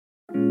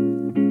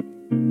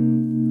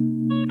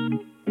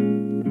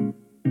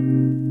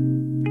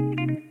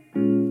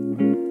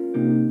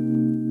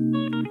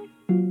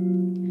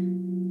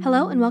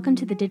welcome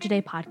to the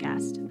Digiday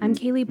Podcast. I'm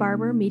Kaylee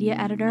Barber, media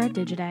editor at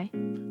Digiday.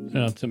 And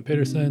I'm Tim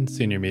Peterson,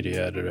 senior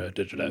media editor at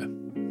Digiday.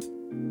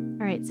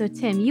 All right, so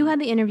Tim, you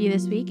had the interview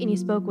this week, and you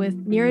spoke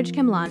with Neeraj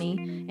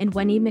Khemlani and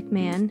Wendy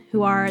McMahon,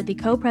 who are the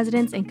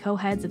co-presidents and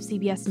co-heads of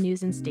CBS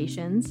News and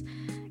Stations.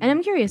 And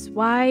I'm curious,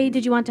 why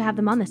did you want to have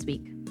them on this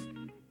week?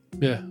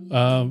 Yeah,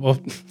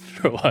 well,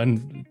 for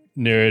one,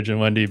 Neeraj and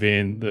Wendy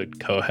being the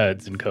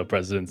co-heads and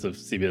co-presidents of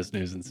CBS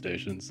News and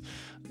Stations,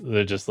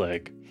 they're just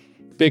like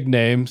big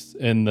names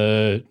in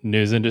the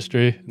news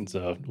industry. And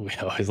so we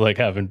always like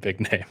having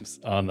big names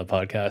on the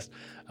podcast.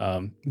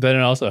 Then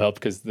it also helped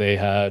because they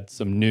had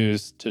some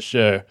news to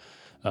share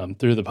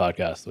through the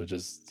podcast, which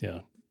is,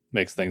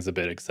 makes things a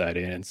bit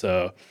exciting. And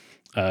so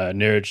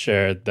Neeraj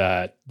shared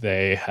that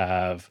they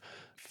have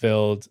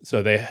on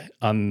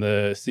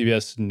the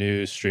CBS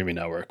News Streaming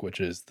Network, which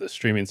is the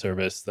streaming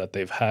service that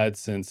they've had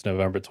since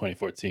November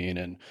 2014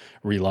 and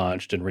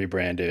relaunched and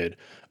rebranded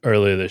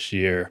earlier this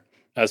year.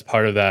 As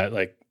part of that,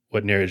 like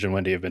what Neeraj and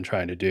Wendy have been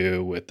trying to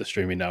do with the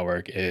streaming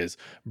network is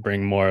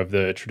bring more of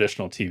the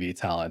traditional TV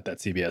talent that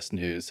CBS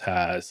News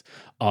has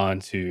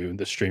onto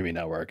the streaming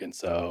network. And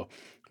so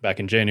back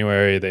in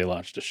January, they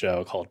launched a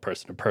show called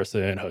Person to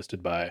Person,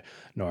 hosted by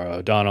Norah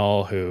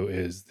O'Donnell, who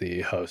is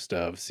the host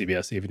of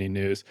CBS Evening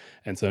News.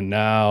 And so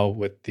now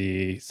with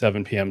the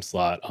 7 p.m.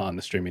 slot on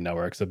the streaming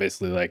network, so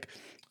basically like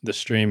the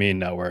streaming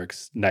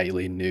network's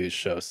nightly news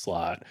show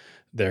slot,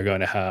 they're going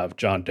to have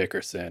John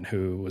Dickerson,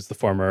 who was the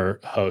former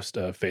host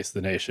of Face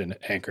the Nation,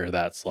 anchor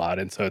that slot.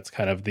 And so it's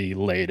kind of the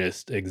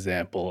latest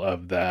example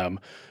of them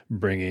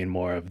bringing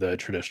more of the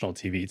traditional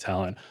TV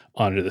talent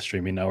onto the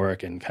streaming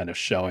network and kind of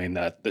showing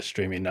that the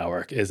streaming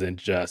network isn't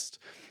just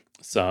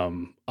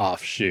some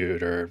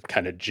offshoot or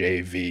kind of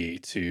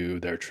JV to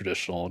their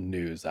traditional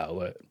news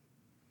outlet.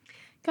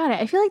 Got it.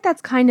 I feel like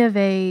that's kind of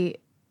a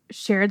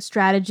shared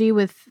strategy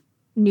with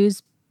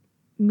news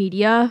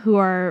media who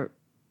are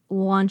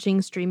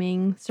launching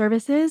streaming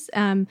services.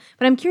 But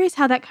I'm curious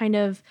how that kind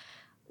of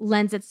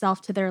lends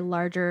itself to their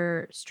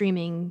larger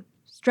streaming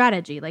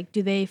strategy. Like,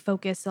 do they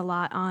focus a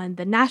lot on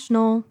the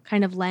national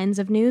kind of lens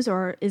of news,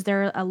 or is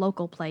there a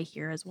local play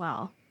here as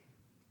well?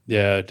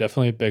 Yeah,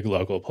 definitely a big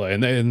local play.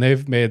 And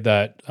they've made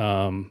that,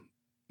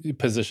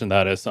 position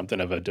that as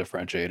something of a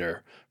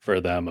differentiator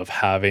for them, of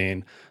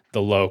having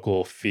the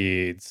local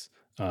feeds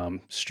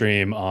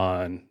stream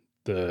on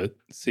the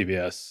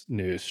CBS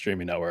News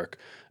streaming network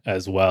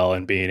as well,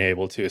 and being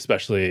able to,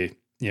 especially,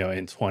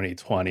 in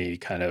 2020,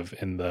 kind of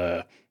in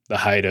the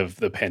height of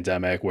the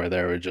pandemic, where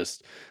there were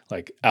just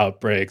like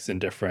outbreaks in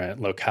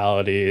different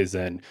localities,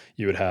 and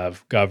you would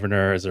have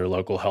governors or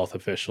local health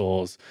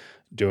officials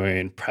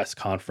doing press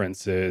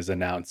conferences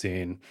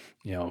announcing,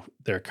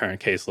 their current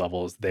case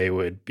levels. They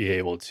would be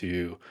able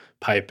to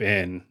pipe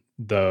in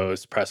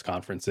those press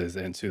conferences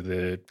into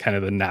the kind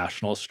of the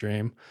national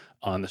stream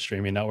on the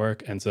streaming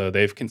network. And so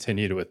they've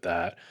continued with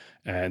that.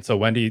 And so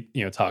Wendy,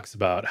 talks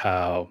about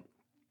how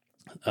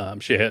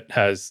she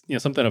has,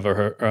 something of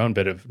her own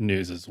bit of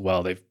news as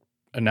well. They've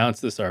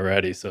announced this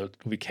already, so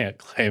we can't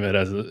claim it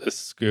as a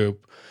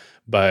scoop.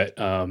 But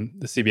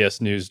the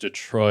CBS News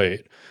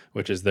Detroit,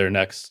 which is their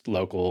next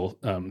local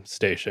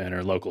station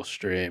or local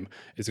stream,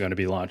 is going to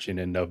be launching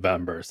in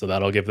November. So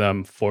that'll give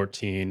them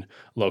 14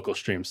 local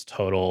streams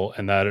total.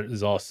 And that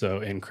is also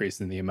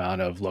increasing the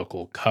amount of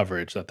local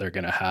coverage that they're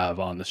going to have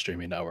on the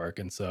streaming network.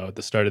 And so at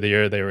the start of the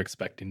year, they were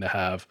expecting to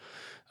have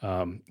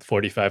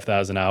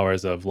 45,000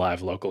 hours of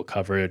live local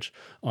coverage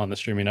on the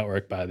streaming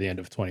network by the end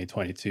of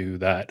 2022.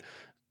 That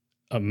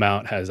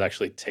amount has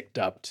actually ticked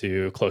up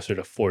to closer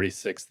to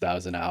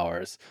 46,000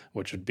 hours,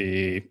 which would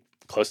be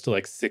close to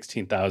like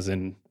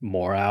 16,000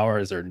 more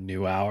hours or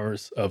new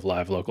hours of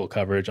live local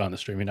coverage on the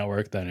streaming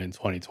network than in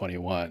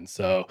 2021.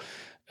 So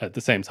at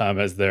the same time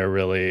as they're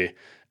really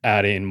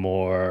adding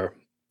more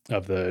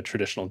of the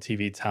traditional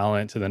TV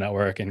talent to the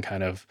network and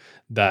kind of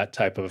that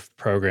type of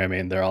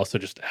programming, they're also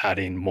just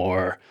adding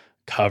more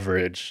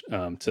coverage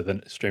to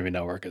the streaming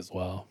network as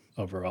well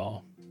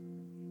overall.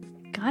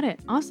 Got it.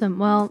 Awesome.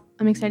 Well,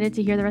 I'm excited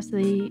to hear the rest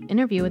of the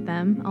interview with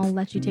them. I'll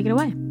let you take it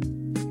away.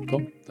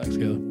 Cool. Thanks,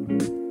 Kayla.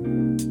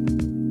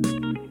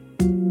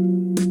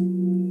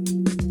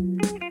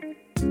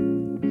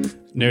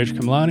 Neeraj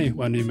Khemlani,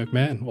 Wendy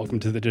McMahon,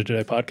 welcome to the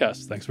Digiday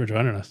Podcast. Thanks for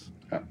joining us.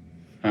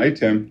 Hi,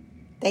 Tim.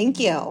 Thank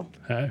you.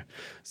 Hi.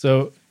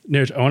 So,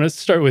 Neeraj, I want to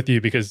start with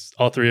you because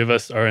all three of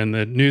us are in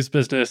the news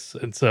business,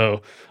 and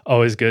so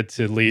always good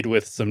to lead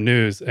with some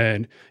news.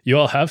 And you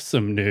all have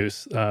some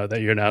news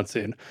that you're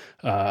announcing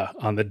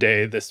on the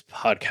day this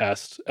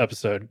podcast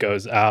episode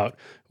goes out,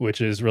 which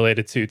is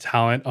related to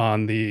talent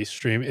on the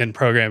stream in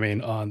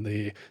programming on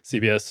the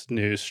CBS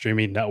News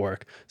Streaming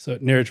Network. So,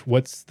 Neeraj,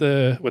 what's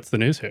the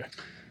news here?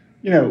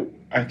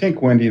 I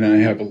think Wendy and I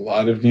have a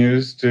lot of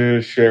news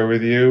to share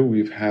with you.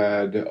 We've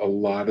had a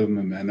lot of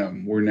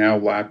momentum. We're now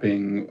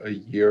lapping a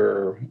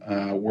year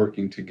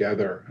working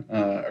together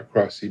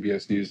across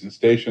CBS News and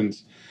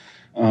Stations.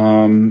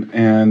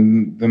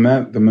 And the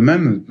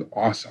momentum is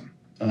awesome.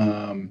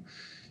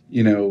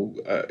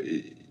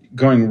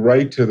 going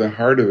right to the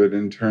heart of it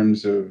in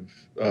terms of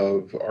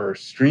our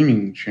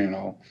streaming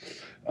channel,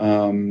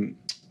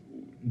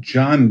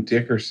 John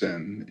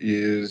Dickerson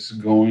is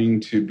going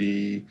to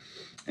be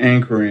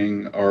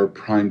anchoring our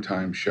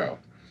primetime show.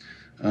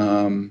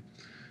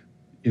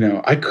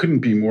 I couldn't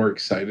be more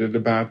excited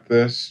about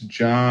this.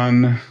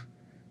 John,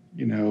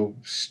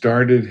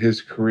 started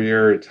his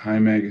career at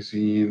Time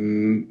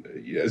Magazine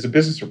as a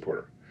business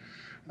reporter.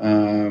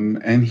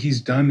 And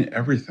he's done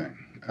everything.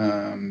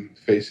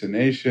 Face the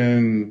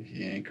Nation,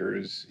 he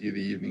anchors the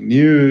Evening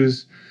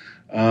News,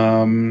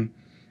 and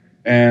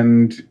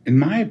in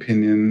my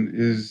opinion,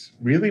 is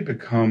really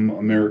become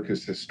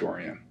America's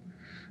historian.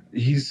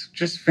 He's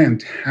just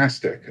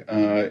fantastic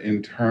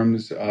in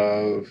terms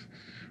of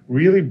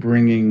really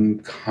bringing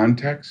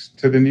context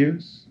to the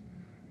news,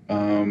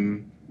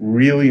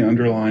 really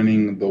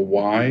underlining the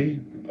why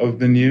of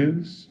the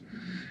news.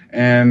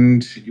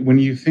 And when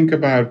you think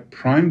about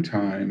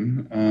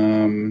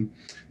primetime,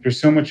 there's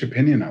so much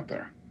opinion out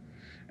there.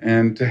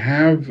 And to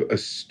have a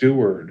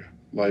steward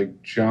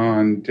like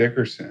John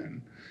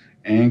Dickerson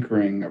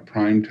anchoring a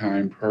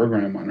primetime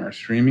program on our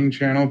streaming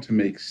channel to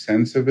make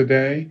sense of the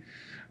day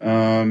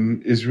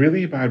is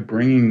really about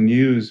bringing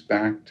news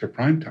back to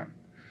primetime.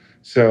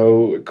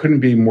 So couldn't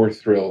be more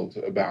thrilled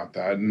about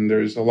that. And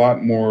there's a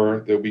lot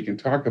more that we can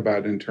talk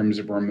about in terms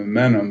of our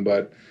momentum,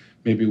 but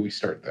maybe we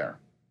start there.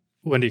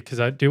 Wendy, because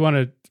I do want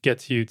to get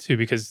to you too,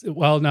 because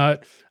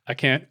I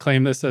can't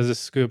claim this as a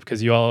scoop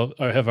because you all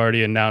have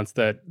already announced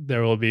that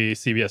there will be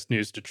CBS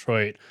News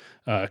Detroit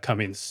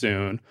coming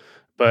soon.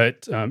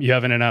 But you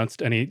haven't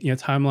announced any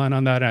timeline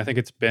on that. And I think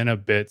it's been a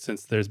bit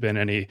since there's been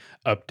any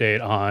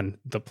update on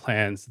the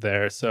plans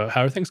there. So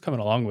how are things coming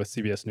along with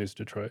CBS News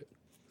Detroit?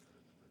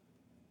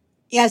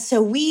 Yeah,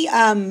 so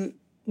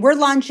we're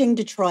launching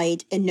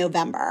Detroit in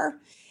November.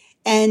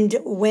 And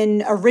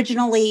when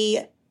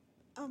originally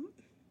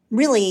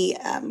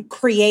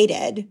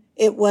created,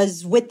 it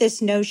was with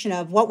this notion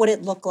of what would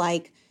it look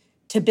like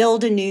to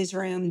build a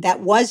newsroom that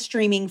was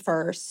streaming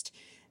first,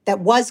 that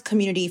was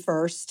community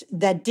first,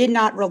 that did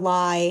not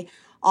rely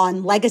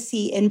on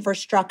legacy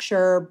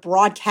infrastructure,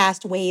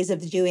 broadcast ways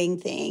of doing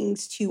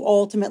things to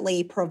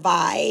ultimately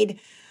provide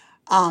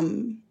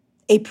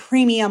a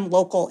premium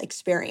local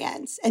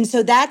experience. And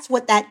so that's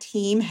what that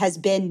team has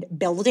been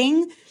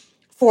building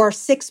for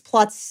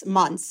 6+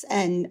 months.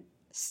 And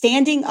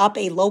standing up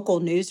a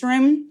local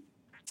newsroom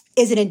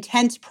is an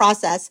intense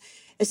process,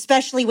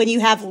 especially when you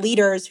have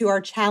leaders who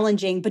are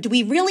challenging, but do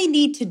we really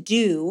need to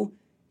do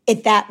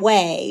it that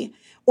way?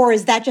 Or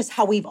is that just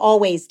how we've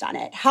always done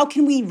it? How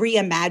can we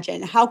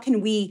reimagine? How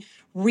can we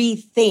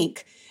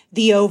rethink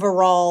the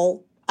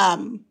overall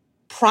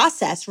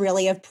process,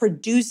 really, of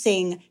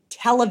producing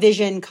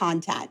television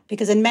content?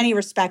 Because in many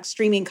respects,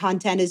 streaming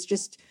content is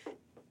just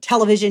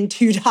television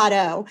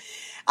 2.0.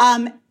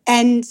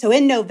 And so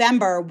in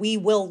November, we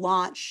will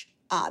launch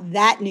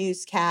that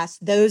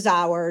newscast, those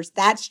hours,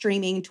 that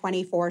streaming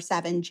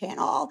 24/7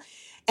 channel.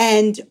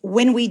 And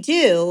when we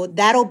do,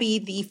 that'll be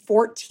the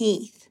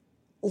 14th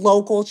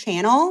local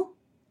channel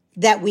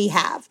that we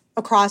have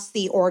across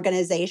the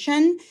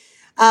organization.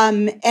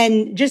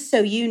 And just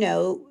so you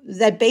know,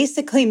 that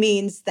basically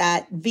means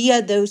that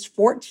via those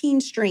 14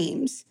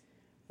 streams,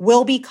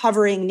 we'll be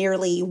covering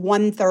nearly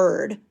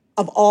 1/3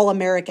 of all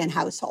American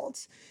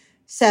households.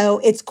 So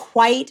it's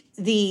quite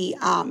the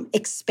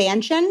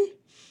expansion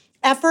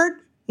effort,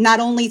 not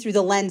only through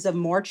the lens of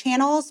more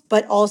channels,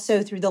 but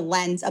also through the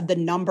lens of the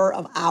number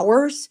of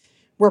hours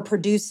we're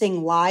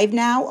producing live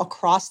now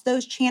across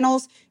those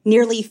channels,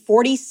 nearly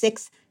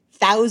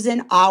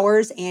 46,000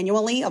 hours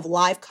annually of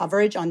live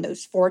coverage on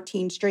those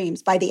 14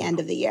 streams by the end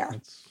of the year.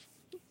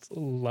 That's a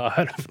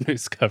lot of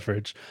news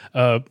coverage.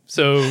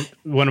 So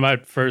one of my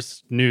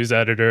first news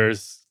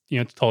editors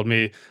told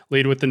me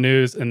lead with the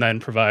news and then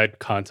provide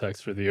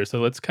context for the year.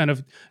 So let's kind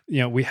of,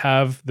 we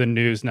have the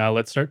news now.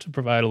 Let's start to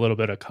provide a little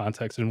bit of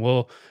context, and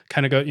we'll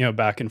kind of go,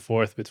 back and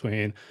forth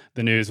between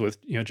the news with,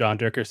 John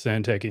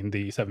Dickerson taking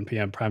the 7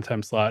 p.m.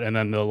 primetime slot and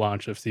then the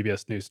launch of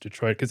CBS News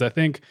Detroit. Because I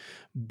think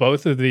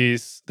both of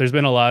these, there's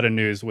been a lot of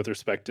news with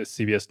respect to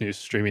CBS News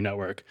Streaming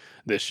Network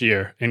this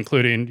year,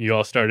 including you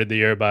all started the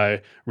year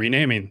by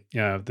renaming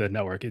the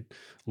network. It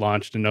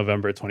launched in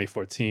November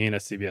 2014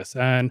 as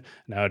CBSN.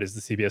 Now it is the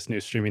CBS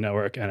News Streaming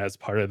Network. And as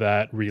part of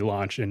that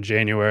relaunch in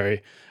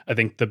January, I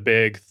think the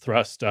big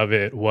thrust of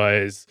it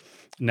was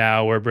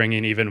now we're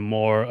bringing even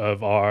more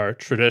of our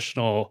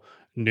traditional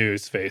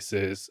news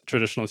faces,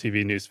 traditional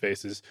TV news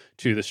faces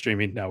to the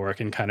streaming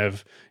network, and kind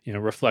of,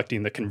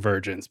 reflecting the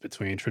convergence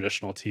between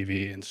traditional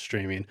TV and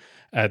streaming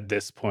at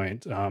this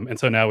point. And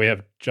so now we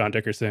have John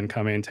Dickerson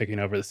coming, taking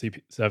over the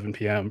 7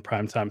 p.m.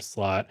 primetime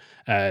slot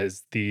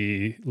as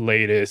the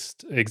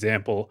latest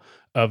example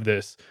of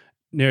this.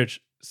 Neeraj,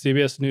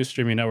 CBS News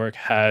Streaming Network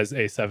has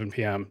a 7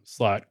 p.m.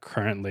 slot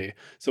currently.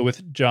 So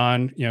with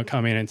John,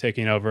 coming and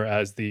taking over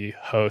as the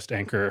host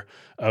anchor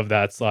of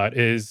that slot,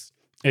 is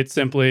it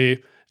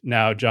simply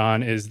now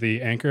John is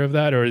the anchor of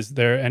that, or is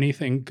there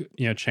anything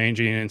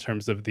changing in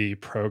terms of the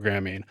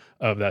programming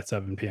of that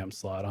 7 p.m.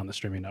 slot on the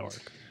streaming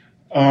network?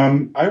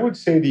 I would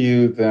say to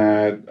you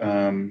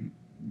that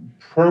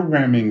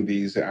programming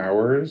these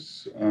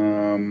hours,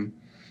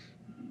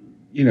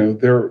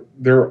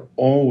 they're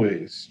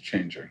always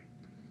changing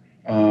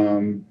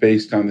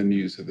based on the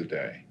news of the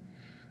day.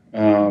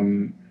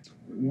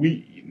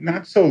 We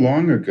not so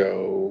long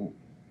ago,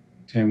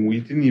 Tim, we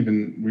didn't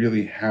even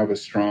really have a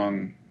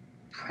strong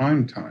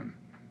primetime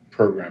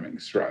programming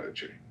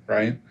strategy,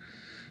 right?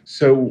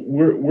 So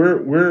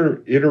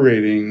we're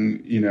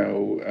iterating,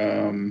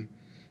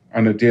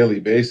 on a daily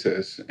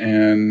basis,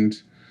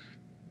 and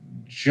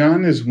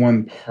John is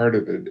one part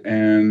of it.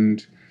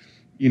 And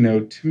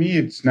to me,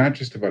 it's not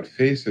just about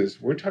faces.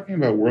 We're talking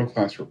about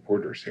world-class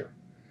reporters here.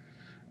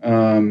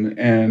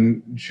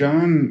 And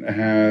John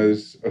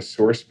has a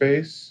source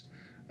base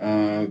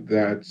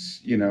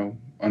that's,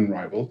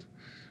 unrivaled.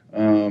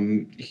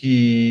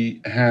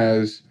 He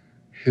has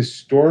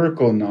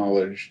historical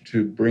knowledge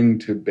to bring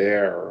to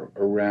bear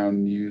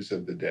around news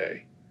of the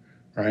day,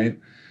 right?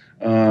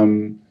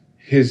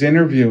 His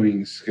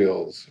interviewing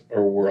skills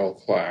are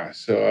world-class.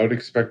 So I would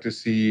expect to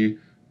see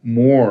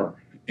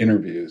more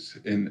interviews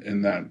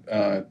in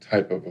that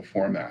type of a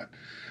format.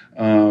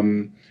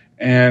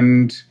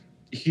 And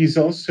he's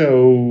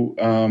also,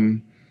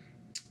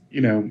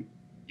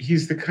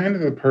 he's the kind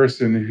of a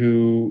person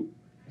who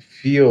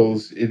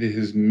feels it is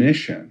his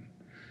mission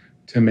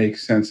to make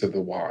sense of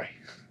the why.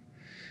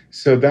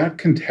 So that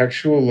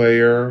contextual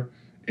layer,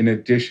 in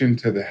addition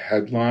to the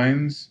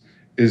headlines,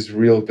 is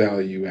real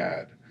value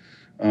add.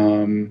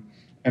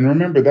 And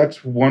remember,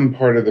 that's one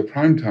part of the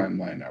primetime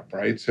lineup,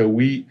 right? So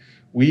we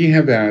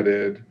have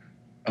added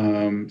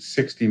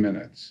 60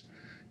 Minutes.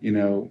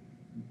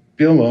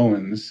 Bill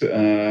Owens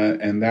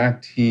and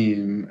that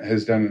team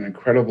has done an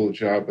incredible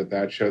job with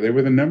that show. They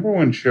were the number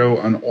one show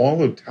on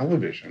all of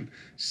television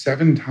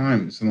 7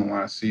 times in the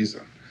last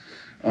season.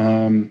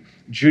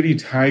 Judy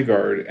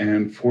Tygard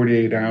and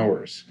 48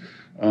 Hours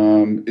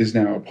is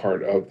now a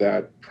part of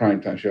that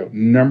primetime show.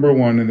 Number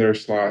one in their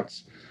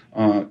slots,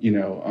 on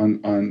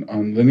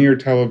linear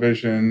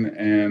television,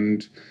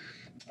 and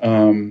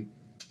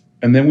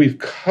then we've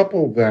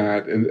coupled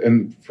that,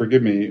 and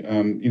forgive me,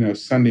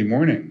 Sunday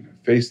morning,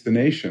 Face the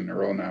Nation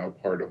are all now a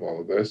part of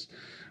all of this,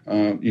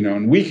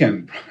 and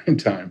weekend prime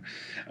time.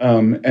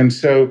 And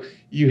so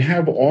you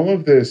have all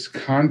of this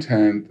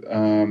content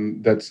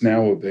that's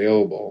now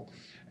available.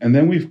 And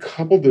then we've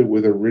coupled it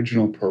with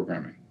original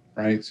programming,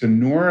 right? So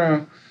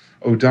Norah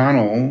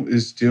O'Donnell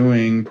is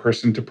doing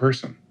Person to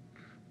Person,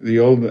 the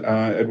old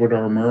Edward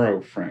R.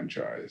 Murrow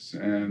franchise.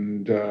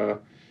 And,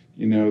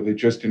 they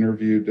just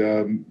interviewed,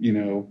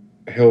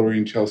 Hillary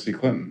and Chelsea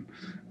Clinton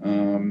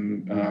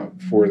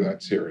for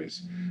that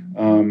series.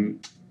 And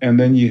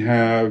then you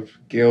have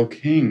Gayle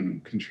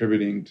King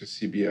contributing to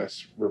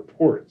CBS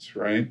Reports,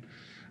 right?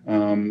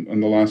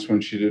 And the last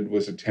one she did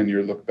was a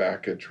 10-year look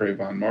back at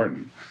Trayvon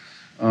Martin.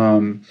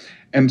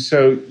 And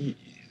so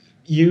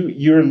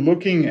you're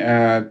looking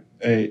at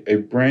a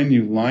brand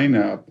new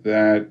lineup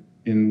that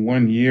in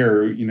 1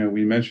 year,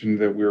 we mentioned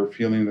that we were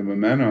feeling the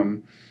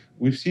momentum.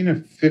 We've seen a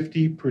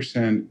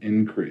 50%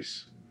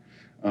 increase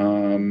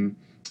in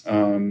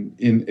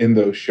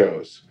those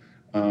shows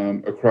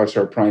across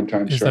our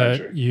primetime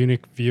strategy. Is that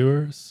unique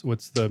viewers?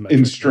 What's the metric?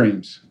 In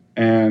streams.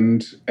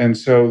 And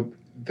so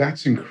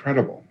that's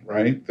incredible,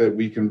 right? That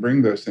we can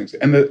bring those things.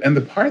 And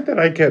the part that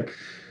I get,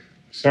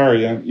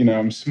 sorry,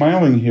 I'm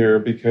smiling here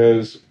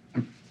because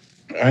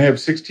I have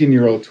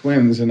 16-year-old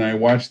twins and I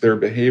watch their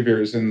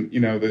behaviors, and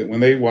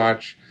when they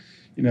watch,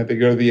 they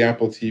go to the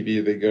Apple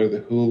TV, they go to the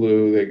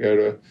Hulu, they go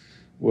to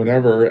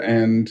whatever,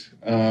 and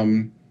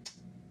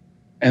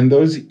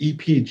those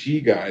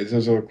EPG guides,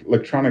 those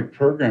electronic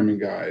programming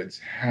guides,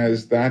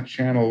 has that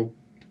channel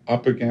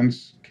up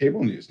against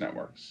cable news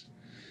networks.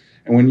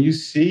 And when you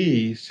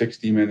see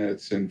 60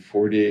 Minutes and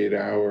 48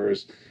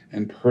 Hours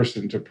and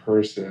Person to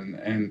Person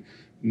and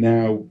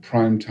now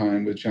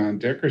Primetime with John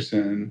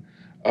Dickerson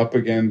up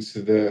against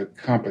the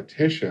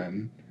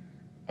competition,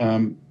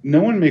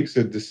 no one makes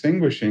a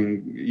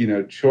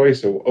distinguishing,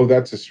 choice of,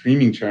 that's a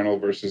streaming channel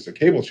versus a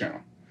cable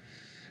channel.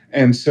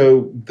 And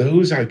so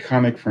those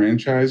iconic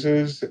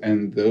franchises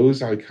and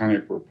those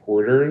iconic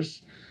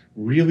reporters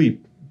really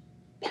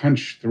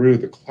punch through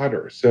the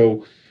clutter.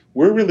 So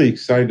we're really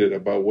excited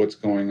about what's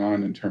going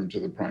on in terms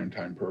of the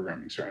primetime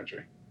programming strategy.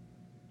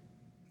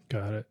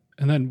 Got it.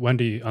 And then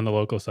Wendy, on the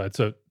local side,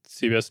 so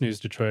CBS News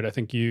Detroit, I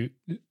think you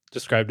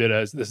described it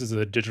as this is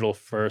a digital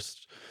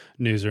first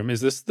newsroom. Is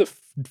this the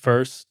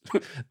first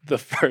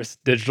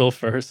digital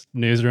first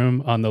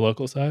newsroom on the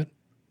local side?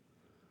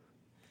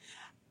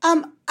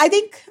 I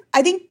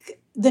think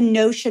the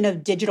notion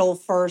of digital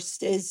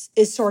first is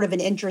sort of an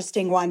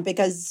interesting one,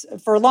 because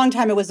for a long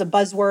time it was a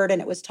buzzword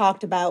and it was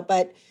talked about,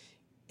 but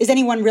is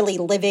anyone really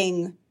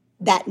living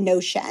that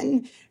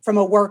notion from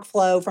a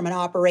workflow, from an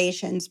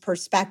operations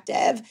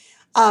perspective?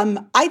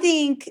 I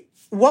think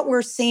what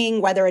we're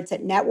seeing, whether it's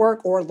at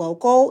network or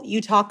local, you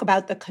talk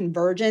about the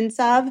convergence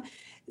of,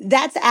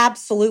 that's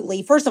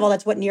absolutely, first of all,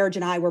 that's what Neeraj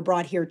and I were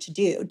brought here to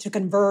do, to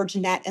converge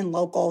net and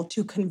local,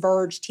 to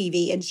converge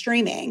TV and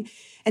streaming.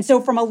 And so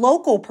from a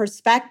local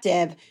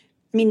perspective,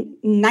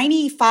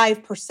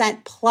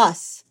 95%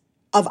 plus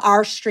of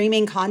our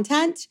streaming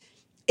content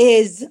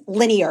is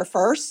linear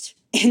first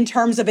in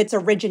terms of its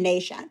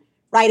origination,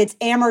 right? It's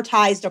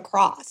amortized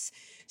across.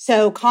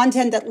 So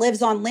content that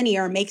lives on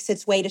linear makes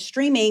its way to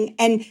streaming,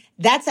 and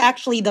that's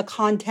actually the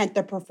content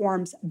that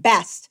performs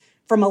best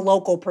from a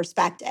local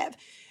perspective.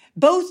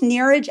 Both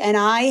Neeraj and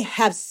I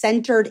have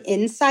centered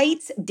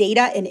insights,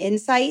 data and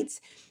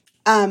insights,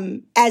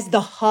 as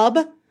the hub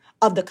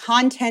of the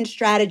content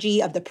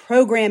strategy, of the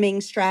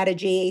programming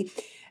strategy,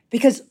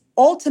 because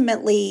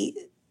ultimately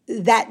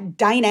that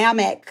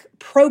dynamic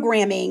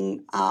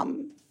programming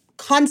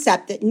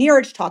concept that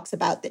Neeraj talks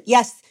about, that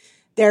yes,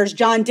 there's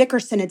John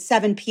Dickerson at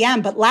 7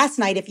 p.m., but last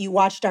night, if you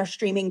watched our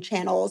streaming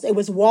channels, it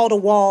was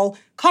wall-to-wall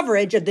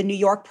coverage of the New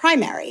York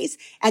primaries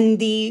and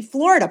the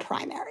Florida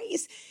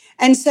primaries.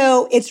 And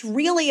so it's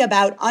really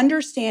about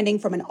understanding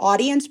from an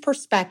audience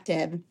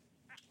perspective,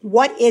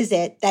 what is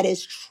it that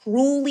is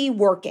truly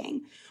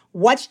working?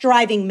 What's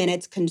driving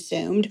minutes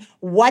consumed?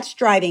 What's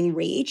driving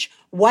reach?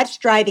 What's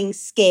driving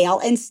scale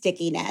and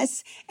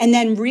stickiness? And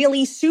then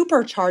really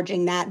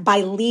supercharging that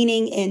by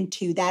leaning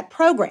into that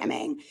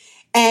programming.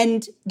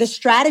 And the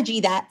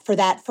strategy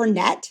for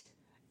net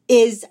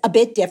is a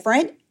bit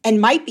different and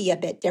might be a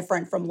bit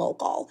different from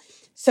local.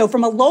 So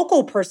from a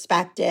local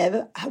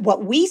perspective,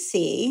 what we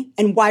see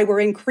and why we're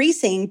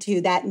increasing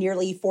to that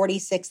nearly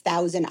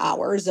 46,000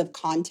 hours of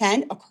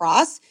content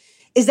across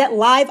is that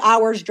live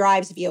hours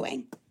drives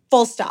viewing.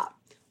 Full stop.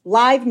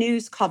 Live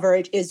news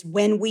coverage is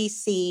when we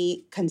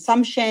see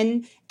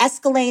consumption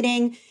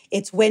escalating.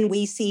 It's when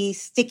we see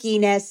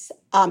stickiness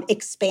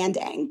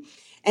expanding.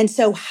 And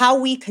so how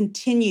we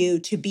continue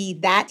to be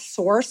that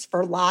source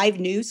for live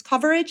news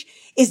coverage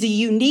is a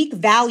unique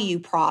value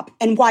prop,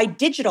 and why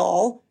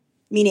digital,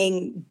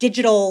 meaning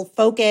digital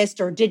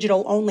focused or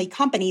digital only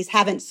companies,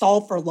 haven't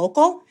solved for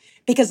local,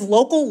 because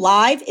local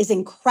live is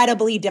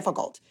incredibly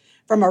difficult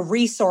from a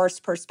resource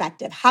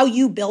perspective. How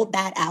you build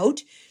that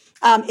out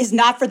is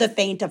not for the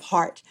faint of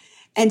heart.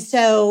 And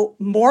so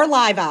more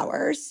live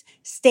hours,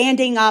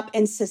 standing up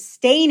and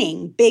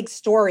sustaining big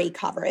story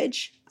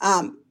coverage.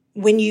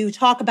 When you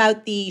talk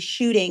about the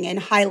shooting in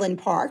Highland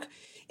Park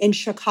in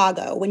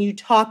Chicago, when you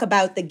talk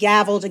about the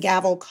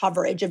gavel-to-gavel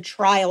coverage of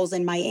trials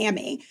in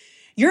Miami,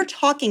 you're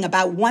talking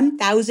about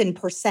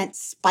 1,000%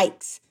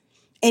 spikes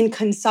in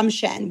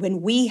consumption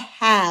when we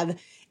have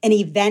an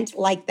event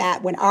like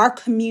that, when our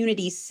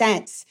community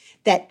sense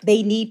that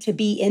they need to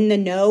be in the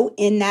know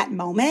in that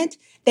moment,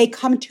 they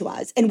come to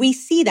us. And we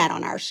see that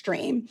on our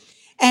stream.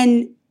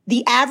 And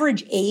the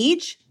average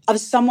age of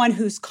someone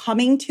who's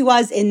coming to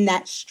us in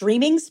that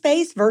streaming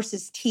space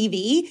versus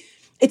TV,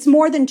 it's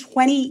more than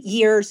 20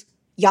 years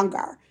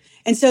younger.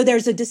 And so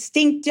there's a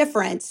distinct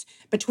difference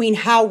between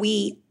how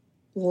we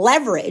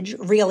leverage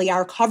really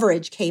our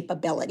coverage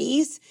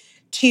capabilities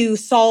to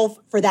solve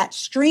for that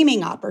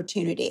streaming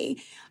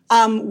opportunity,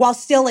 while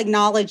still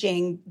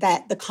acknowledging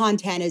that the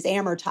content is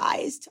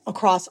amortized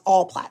across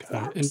all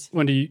platforms. And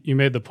Wendy, you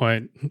made the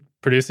point,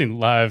 producing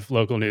live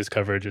local news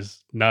coverage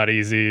is not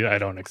easy. I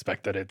don't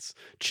expect that it's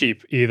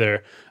cheap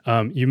either.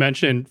 You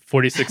mentioned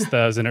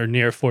 46,000 or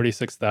near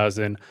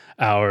 46,000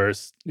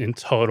 hours in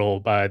total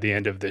by the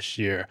end of this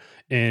year.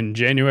 In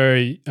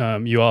January,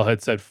 you all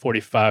had said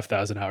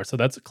 45,000 hours. So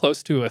that's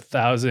close to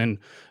 1,000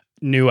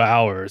 new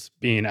hours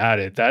being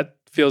added. That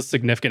feels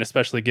significant,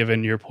 especially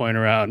given your point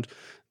around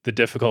the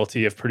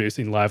difficulty of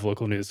producing live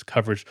local news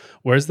coverage.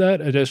 Where's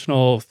that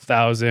additional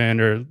 1,000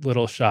 or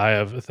little shy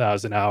of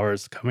 1,000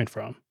 hours coming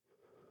from?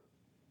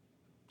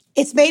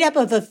 It's made up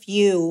of a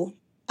few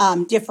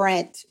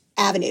different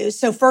avenues.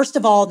 So first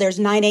of all, there's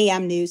 9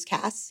 a.m.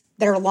 newscasts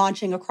that are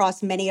launching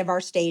across many of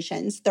our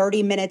stations.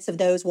 30 minutes of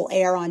those will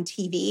air on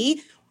TV.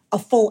 A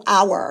full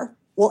hour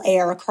will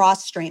air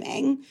across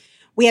streaming.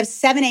 We have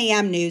 7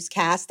 a.m.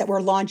 newscasts that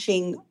we're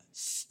launching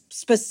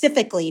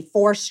specifically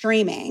for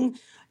streaming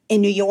in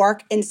New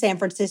York, in San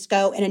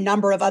Francisco, and a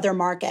number of other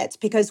markets,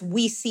 because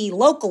we see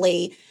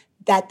locally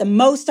that the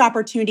most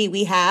opportunity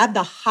we have,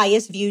 the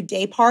highest viewed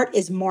day part,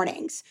 is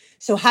mornings.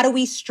 So how do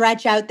we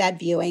stretch out that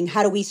viewing?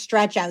 How do we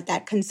stretch out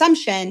that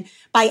consumption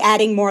by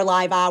adding more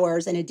live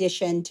hours in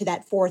addition to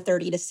that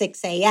 4:30 to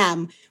 6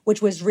 a.m.,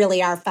 which was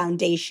really our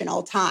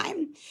foundational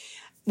time?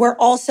 We're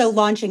also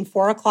launching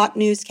 4 o'clock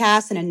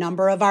newscasts in a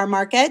number of our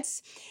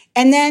markets.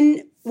 And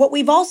then what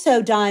we've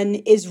also done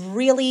is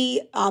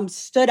really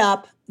stood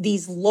up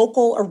these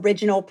local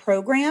original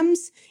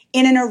programs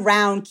in and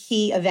around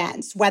key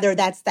events, whether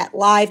that's that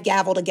live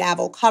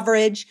gavel-to-gavel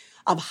coverage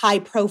of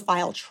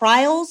high-profile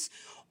trials,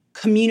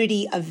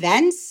 community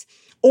events,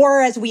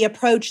 or as we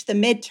approach the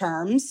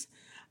midterms,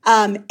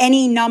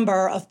 any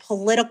number of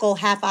political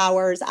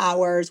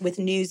hours with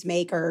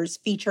newsmakers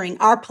featuring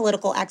our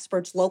political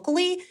experts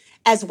locally,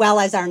 as well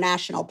as our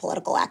national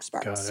political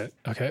experts. Got it.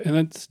 Okay. And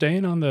then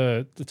staying on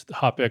the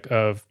topic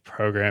of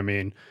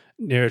programming,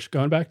 Neeraj,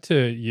 going back to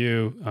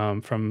you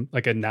from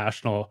like a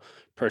national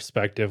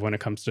perspective when it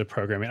comes to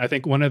programming, I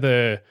think one of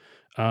the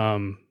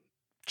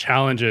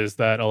challenges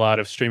that a lot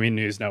of streaming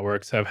news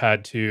networks have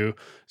had to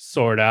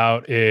sort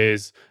out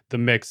is the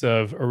mix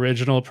of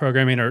original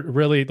programming, or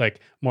really like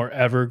more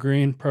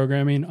evergreen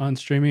programming on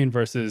streaming,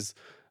 versus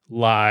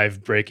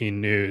live breaking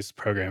news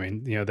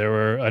programming. There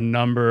were a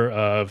number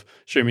of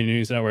streaming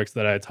news networks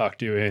that I talked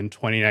to in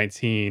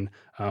 2019,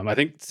 I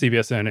think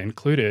CBSN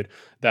included,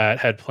 that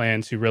had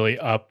planned to really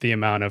up the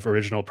amount of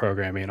original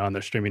programming on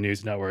their streaming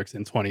news networks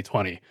in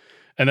 2020.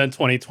 And then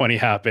 2020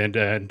 happened,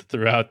 and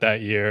throughout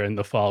that year and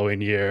the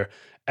following year,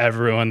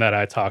 everyone that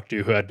I talked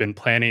to who had been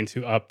planning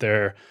to up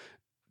their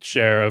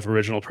share of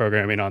original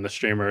programming on the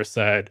streamer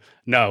said,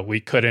 no, we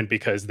couldn't,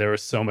 because there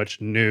was so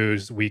much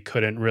news. We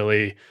couldn't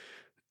really,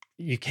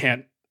 you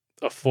can't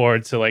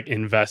afford to like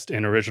invest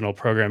in original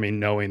programming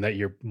knowing that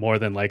you're more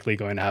than likely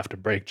going to have to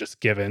break, just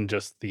given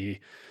just the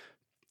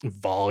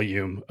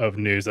volume of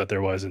news that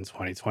there was in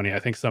 2020. I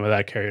think some of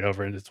that carried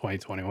over into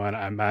 2021.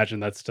 I imagine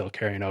that's still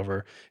carrying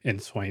over in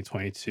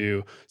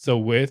 2022. So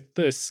with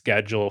the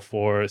schedule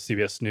for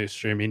CBS News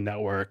Streaming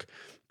Network,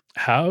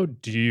 how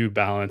do you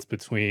balance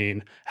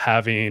between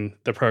having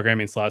the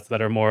programming slots that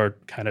are more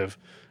kind of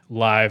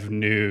live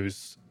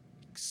news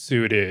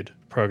suited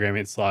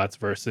programming slots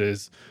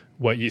versus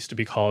what used to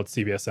be called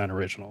CBSN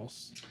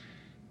Originals?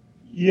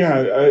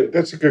 Yeah,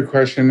 that's a good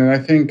question. And I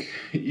think,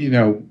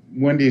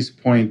 Wendy's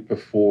point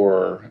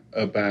before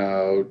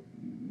about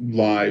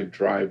live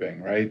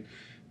driving, right?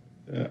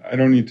 I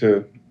don't need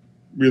to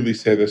really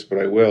say this, but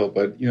I will.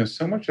 But,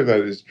 so much of that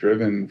is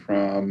driven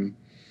from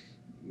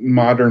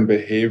modern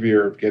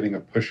behavior of getting a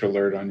push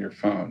alert on your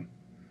phone,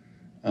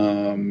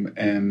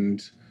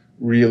 and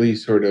really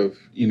sort of,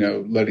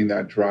 letting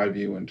that drive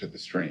you into the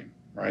stream,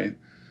 right?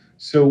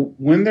 So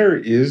when there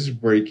is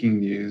breaking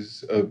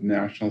news of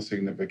national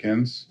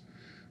significance,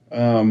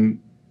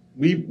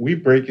 we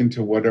break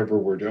into whatever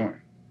we're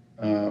doing.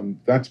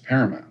 That's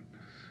paramount.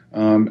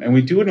 And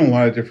we do it in a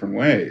lot of different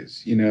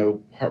ways.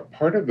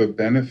 Part of the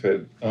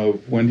benefit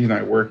of Wendy and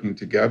I working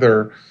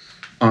together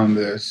on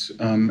this,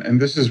 and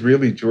this is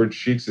really George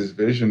Cheeks'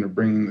 vision of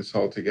bringing this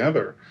all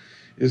together,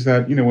 is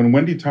that, when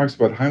Wendy talks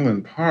about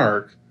Highland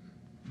Park,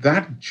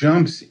 that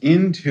jumps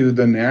into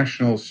the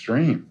national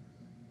stream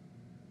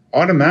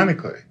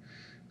automatically.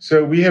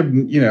 So we have,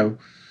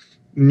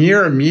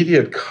 near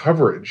immediate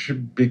coverage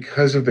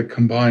because of the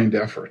combined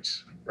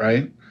efforts,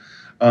 right?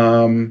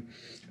 And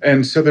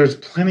so there's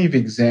plenty of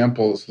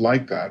examples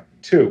like that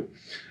too.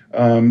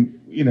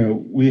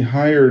 We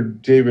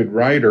hired David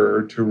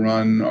Ryder to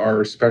run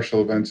our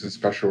special events and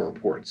special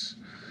reports.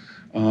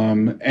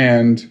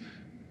 And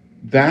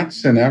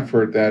that's an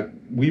effort that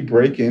we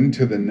break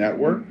into the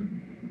network,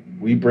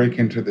 we break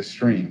into the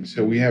stream.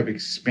 So we have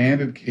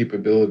expanded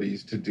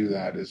capabilities to do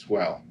that as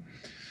well.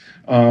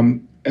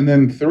 And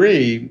then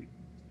 3,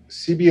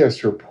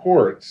 CBS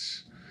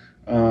Reports,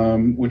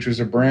 which was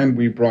a brand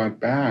we brought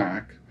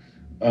back.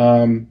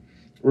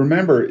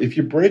 Remember, if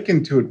you break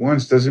into it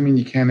once, doesn't mean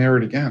you can't air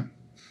it again.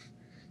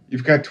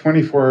 You've got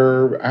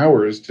 24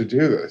 hours to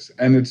do this.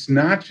 And it's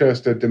not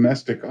just a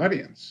domestic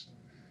audience.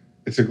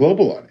 It's a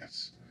global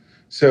audience.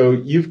 So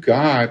you've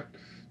got,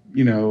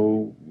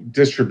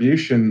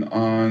 distribution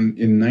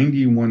in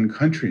 91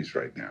 countries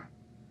right now.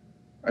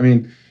 I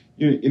mean,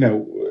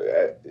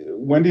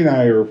 Wendy and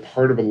I are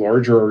part of a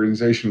larger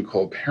organization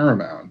called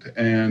Paramount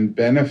and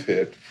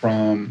benefit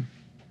from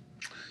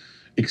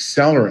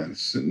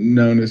accelerants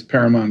known as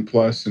Paramount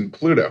Plus and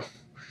Pluto.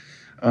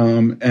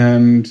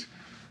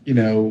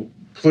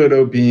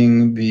 Pluto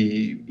being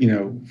the,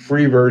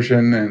 free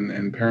version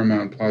and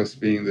Paramount Plus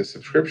being the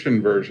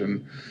subscription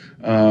version.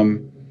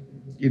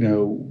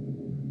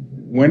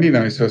 Wendy and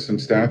I saw some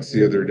stats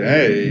the other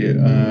day.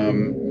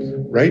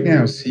 Right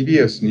now,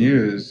 CBS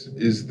News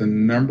is the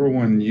number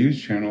 1 news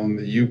channel in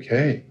the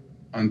UK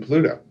on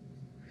Pluto.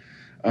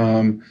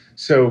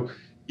 So,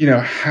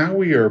 how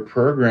we are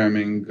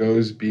programming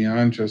goes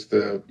beyond just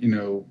the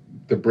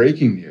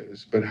breaking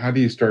news, but how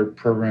do you start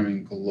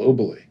programming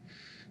globally?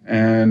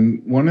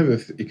 And one of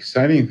the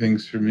exciting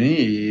things for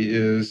me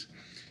is,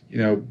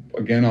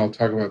 again, I'll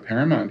talk about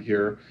Paramount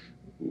here.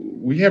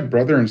 We have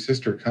brother and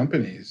sister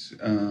companies,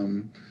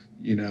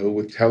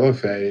 with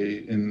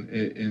Telefe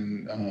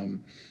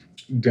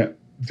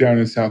down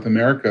in South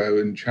America,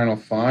 and Channel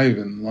 5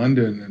 in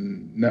London,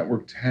 and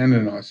Network 10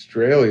 in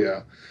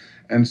Australia.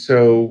 And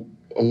so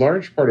a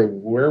large part of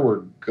where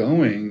we're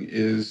going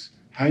is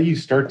how you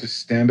start to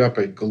stand up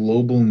a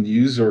global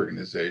news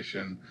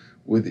organization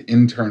with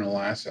internal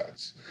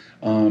assets.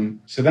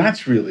 So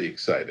that's really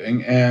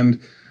exciting. And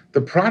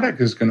the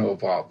product is going to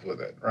evolve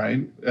with it,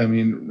 right? I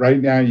mean,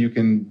 right now you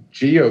can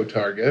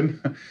geo-target,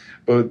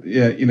 but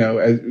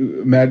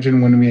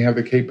imagine when we have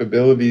the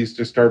capabilities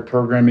to start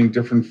programming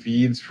different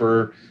feeds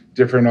for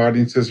different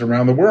audiences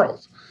around the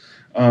world,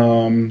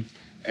 and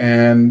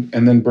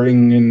then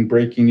bring in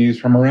breaking news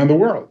from around the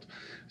world.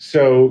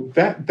 So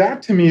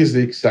that to me is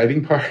the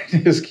exciting part,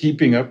 is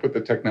keeping up with the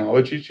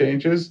technology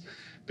changes,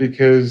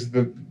 because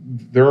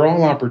they're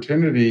all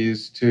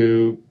opportunities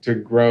to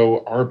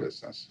grow our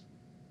business.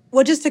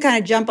 Well, just to kind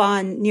of jump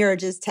on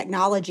Neeraj's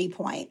technology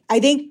point,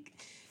 I think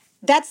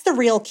that's the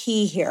real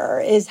key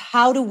here is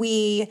how do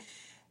we,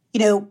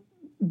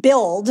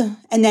 build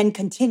and then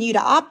continue to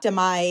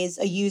optimize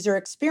a user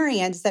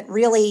experience that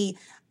really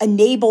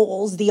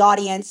enables the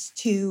audience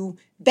to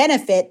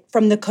benefit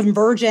from the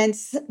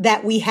convergence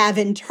that we have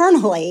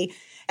internally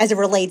as it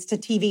relates to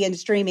TV and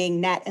streaming,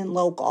 net and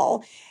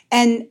local.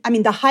 And I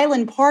mean, the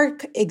Highland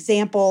Park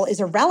example is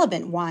a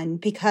relevant one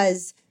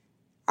because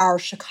our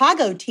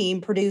Chicago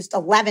team produced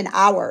 11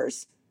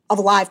 hours of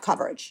live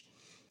coverage.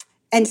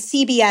 And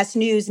CBS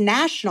News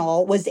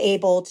National was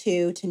able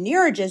to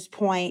Neeraj's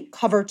point,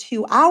 cover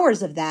 2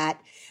 hours of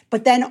that,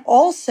 but then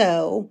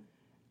also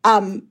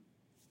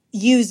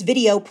use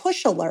video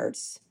push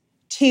alerts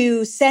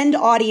to send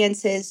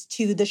audiences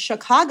to the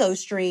Chicago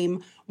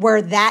stream where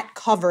that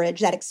coverage,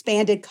 that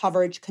expanded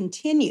coverage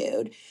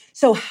continued.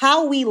 So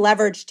how we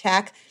leverage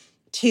tech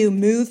to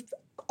move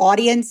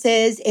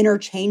audiences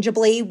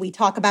interchangeably, we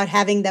talk about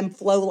having them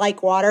flow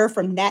like water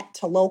from net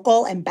to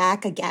local and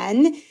back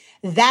again.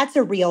 That's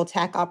a real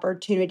tech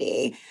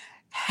opportunity.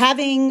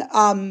 Having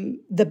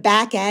the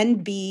back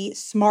end be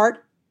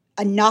smart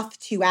enough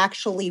to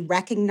actually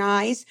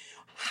recognize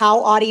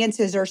how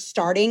audiences are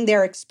starting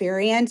their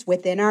experience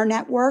within our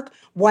network,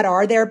 what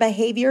are their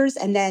behaviors,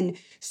 and then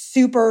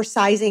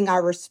supersizing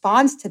our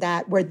response to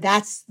that, where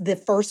that's the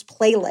first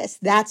playlist,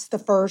 that's the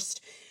first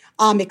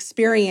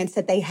experience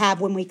that they have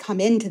when we come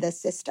into the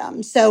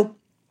system. So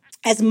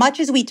as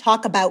much as we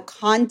talk about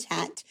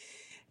content,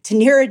 to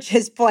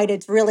Neeraj's point,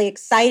 it's really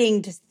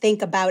exciting to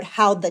think about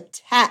how the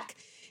tech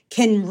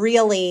can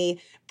really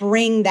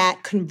bring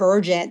that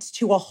convergence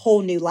to a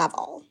whole new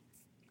level.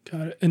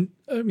 Got it. And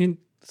I mean,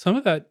 some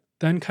of that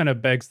then kind of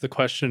begs the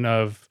question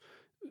of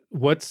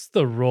what's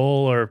the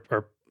role or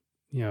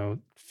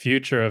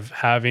future of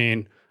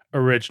having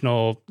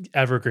original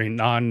evergreen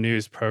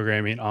non-news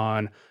programming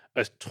on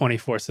a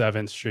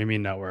 24/7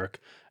 streaming network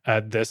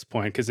at this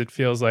point? Because it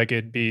feels like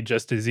it'd be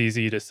just as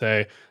easy to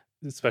say,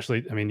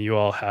 especially, I mean, you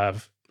all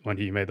have,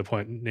 Wendy, you made the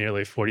point,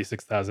 nearly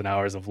 46,000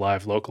 hours of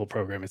live local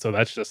programming. So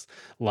that's just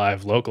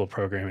live local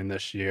programming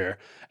this year.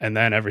 And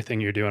then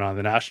everything you're doing on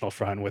the national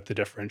front with the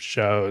different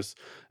shows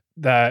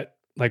that,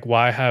 like,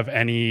 why have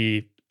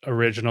any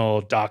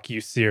original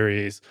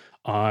docu-series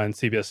on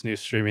CBS News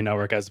Streaming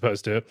Network as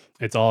opposed to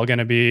it's all going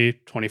to be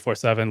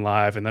 24/7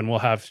 live, and then we'll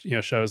have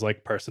shows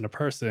like Person to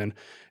Person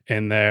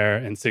in there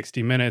and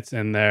 60 Minutes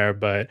in there.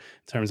 But in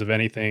terms of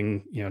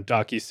anything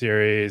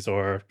docu-series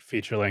or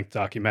feature-length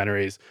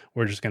documentaries,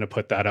 we're just going to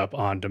put that up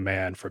on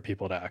demand for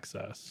people to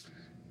access.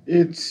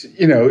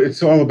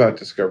 It's all about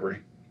discovery.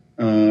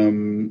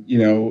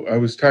 I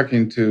was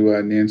talking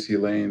to Nancy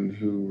Lane,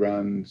 who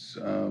runs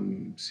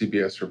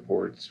CBS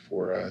Reports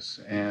for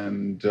us,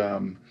 and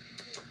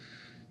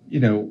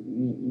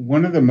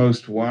one of the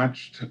most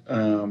watched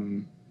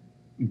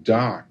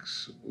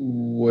docs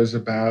was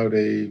about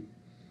an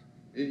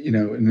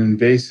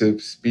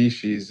invasive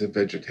species of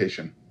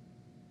vegetation.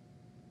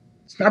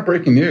 It's not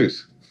breaking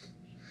news,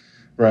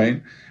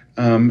 right?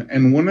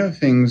 And one of the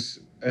things,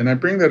 and I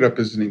bring that up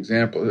as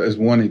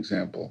one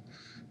example,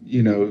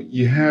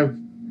 you have,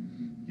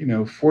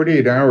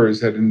 48 Hours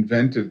that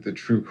invented the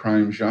true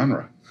crime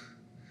genre.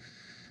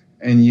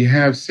 And you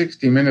have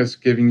 60 Minutes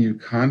giving you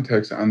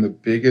context on the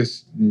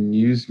biggest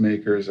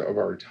newsmakers of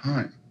our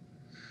time.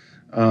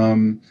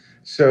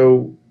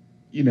 So,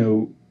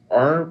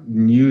 our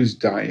news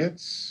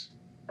diets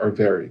are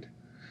varied.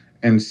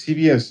 And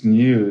CBS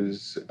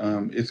News,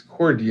 its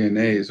core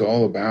DNA is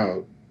all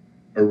about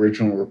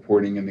original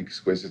reporting and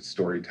exquisite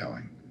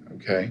storytelling,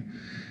 okay?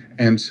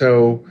 And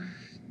so,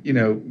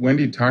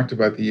 Wendy talked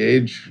about the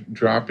age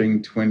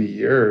dropping 20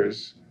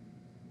 years.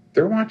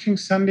 They're watching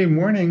Sunday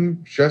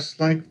morning just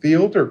like the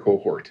older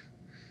cohort.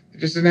 They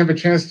just didn't have a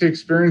chance to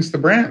experience the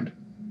brand.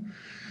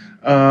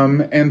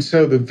 And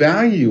so the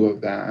value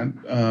of that,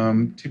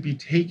 to be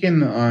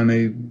taken on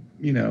a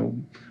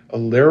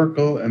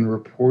lyrical and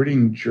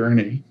reporting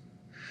journey,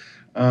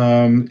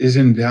 is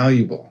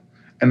invaluable.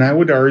 And I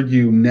would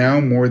argue now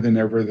more than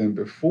ever than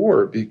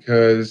before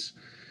because,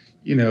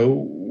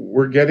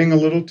 we're getting a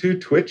little too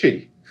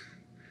twitchy.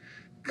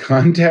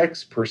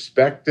 Context,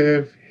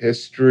 perspective,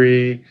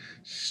 history,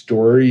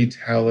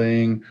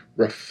 storytelling,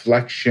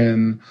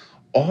 reflection,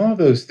 all of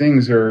those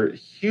things are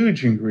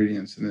huge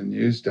ingredients in the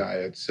news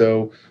diet.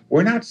 So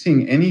we're not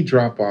seeing any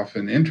drop off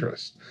in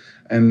interest.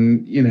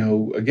 And,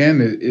 again,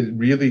 it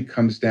really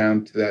comes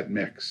down to that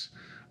mix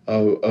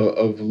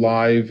of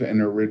live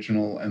and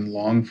original and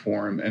long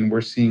form. And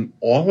we're seeing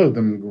all of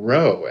them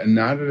grow and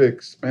not at the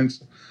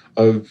expense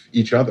of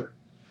each other.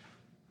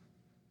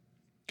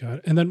 Got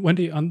it. And then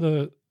Wendy, on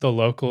the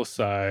local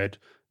side,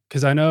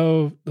 because I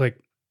know like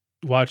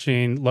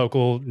watching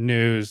local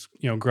news,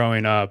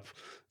 growing up,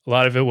 a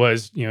lot of it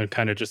was,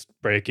 kind of just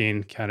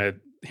breaking, kind of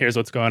here's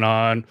what's going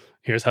on,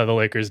 here's how the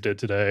Lakers did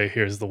today,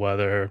 here's the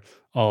weather,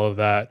 all of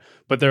that.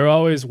 But there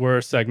always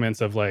were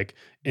segments of like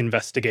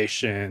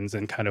investigations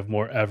and kind of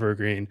more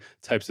evergreen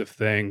types of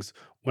things.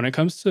 When it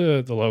comes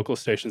to the local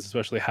stations,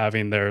 especially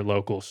having their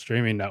local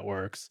streaming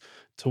networks,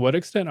 to what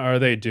extent are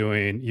they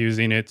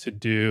using it to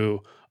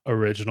do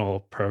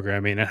original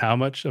programming, and how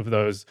much of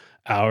those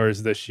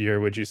hours this year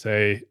would you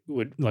say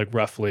would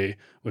roughly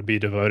would be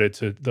devoted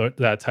to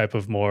that type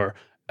of more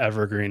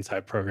evergreen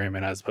type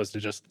programming as opposed to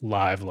just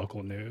live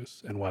local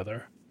news and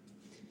weather?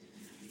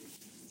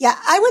 Yeah,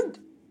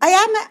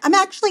 I'm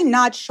actually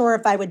not sure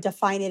if I would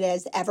define it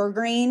as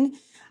evergreen.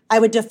 I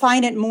would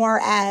define it more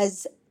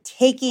as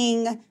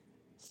taking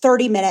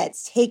 30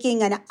 minutes,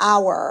 taking an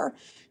hour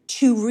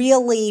to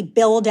really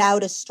build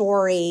out a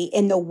story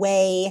in the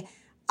way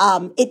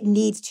it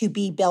needs to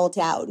be built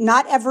out.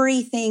 Not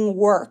everything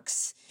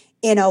works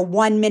in a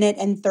 1 minute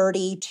and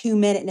 30, 2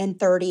 minute and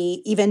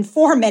 30, even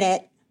 4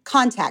 minute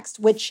context,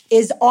 which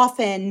is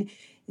often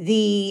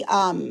the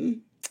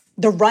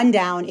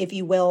rundown, if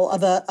you will,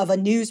 of a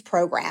news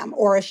program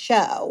or a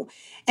show.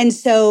 And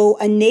so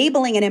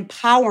enabling and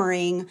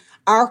empowering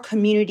our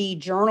community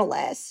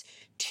journalists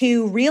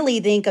to really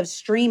think of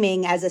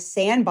streaming as a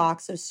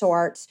sandbox of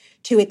sorts,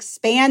 to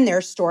expand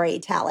their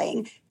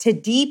storytelling, to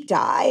deep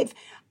dive.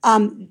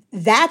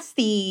 That's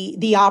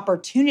the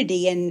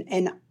opportunity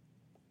and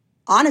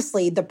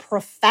honestly, the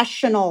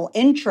professional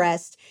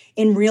interest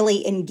in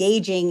really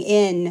engaging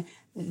in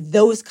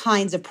those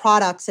kinds of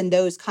products and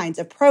those kinds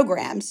of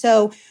programs.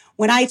 So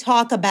when I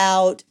talk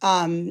about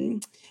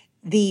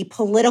the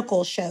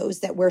political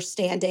shows that we're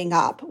standing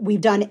up,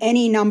 we've done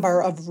any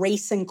number of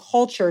race and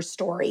culture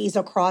stories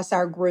across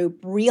our group,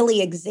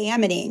 really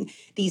examining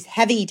these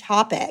heavy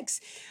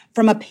topics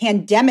from a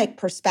pandemic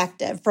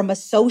perspective, from a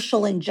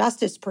social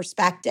injustice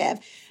perspective.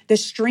 The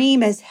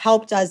stream has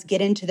helped us get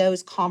into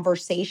those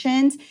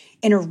conversations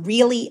in a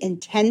really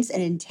intense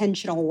and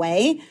intentional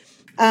way,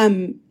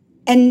 and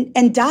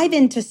dive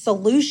into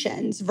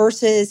solutions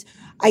versus,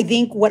 I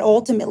think what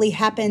ultimately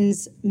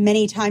happens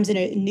many times in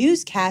a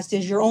newscast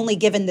is you're only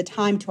given the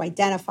time to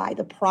identify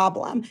the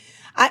problem.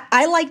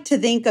 I like to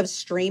think of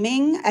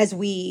streaming as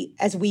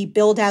we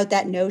build out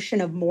that notion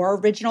of more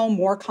original,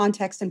 more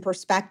context and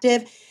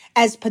perspective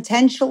as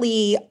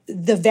potentially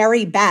the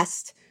very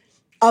best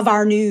of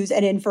our news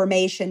and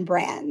information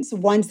brands,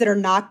 ones that are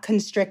not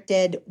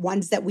constricted,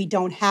 ones that we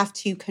don't have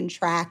to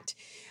contract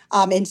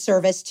in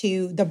service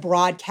to the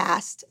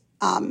broadcast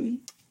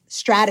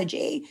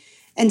strategy.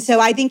 And so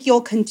I think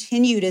you'll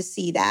continue to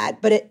see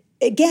that. But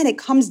it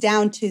comes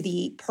down to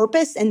the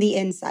purpose and the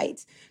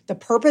insights, the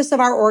purpose of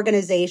our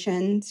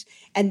organizations,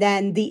 and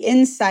then the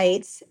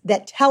insights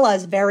that tell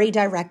us very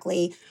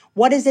directly,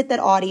 what is it that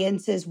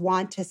audiences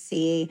want to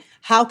see?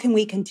 How can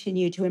we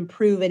continue to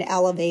improve and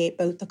elevate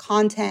both the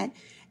content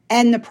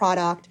and the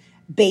product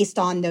based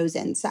on those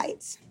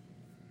insights?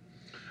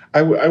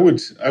 I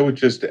would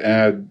just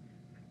add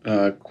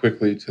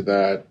quickly to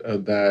that,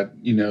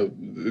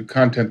 the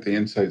content, the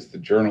insights, the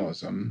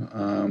journalism,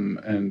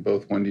 and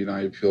both Wendy and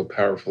I feel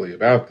powerfully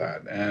about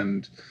that.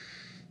 And,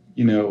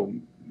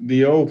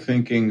 the old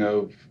thinking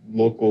of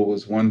local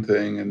was one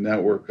thing and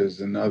network is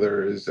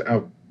another is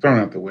thrown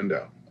out the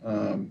window.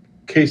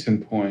 Case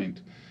in point,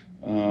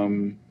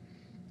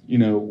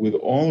 with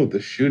all of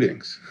the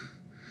shootings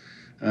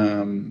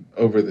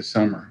over the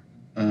summer,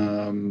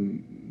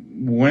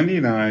 Wendy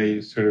and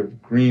I sort of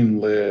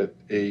greenlit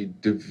a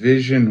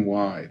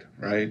division-wide,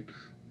 right,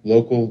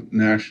 local,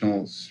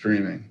 national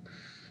streaming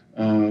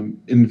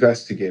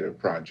investigative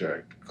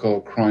project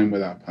called Crime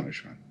Without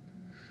Punishment.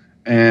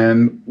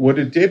 And what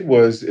it did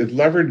was it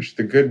leveraged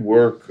the good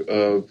work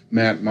of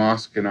Matt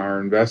Mosk and our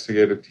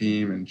investigative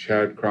team and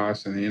Chad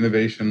Cross and the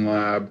Innovation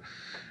Lab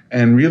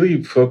and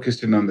really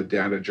focused in on the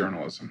data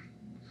journalism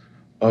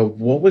of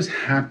what was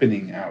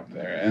happening out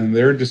there. And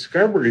their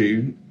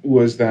discovery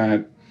was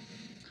that,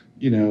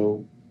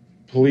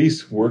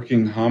 police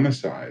working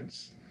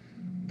homicides,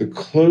 the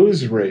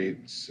close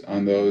rates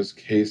on those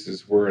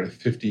cases were at a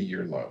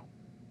 50-year low.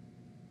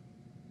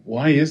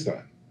 Why is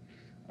that?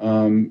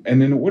 And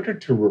in order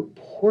to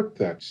report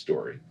that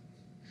story,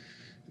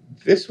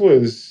 this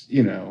was,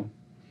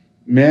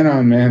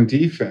 man-on-man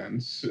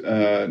defense,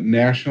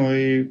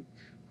 nationally,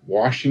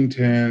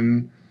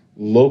 Washington,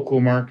 local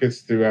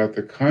markets throughout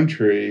the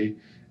country,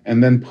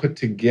 and then put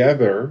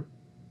together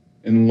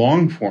in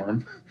long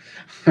form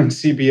on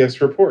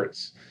CBS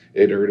Reports.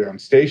 It aired on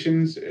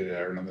stations, it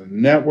aired on the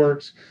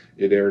networks,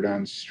 it aired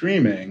on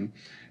streaming.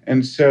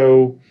 And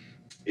so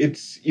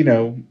it's,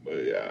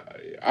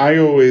 I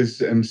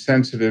always am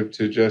sensitive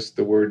to just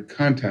the word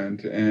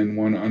content and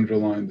want to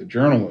underline the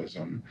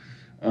journalism.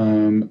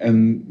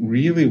 And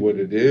really what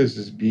it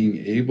is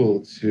being able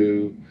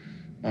to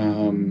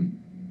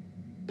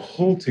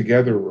pull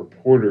together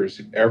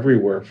reporters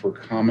everywhere for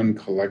common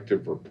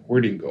collective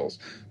reporting goals.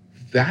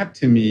 That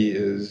to me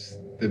is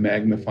the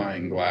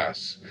magnifying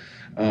glass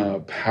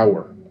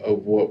power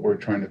of what we're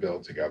trying to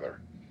build together.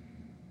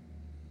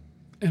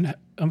 And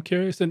I'm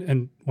curious,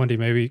 and Wendy,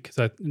 maybe because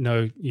I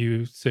know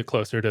you sit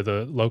closer to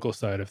the local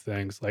side of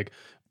things, like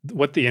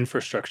what the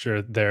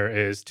infrastructure there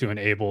is to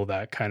enable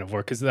that kind of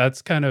work, because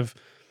that's kind of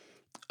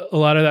a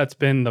lot of that's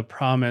been the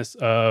promise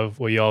of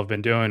what y'all have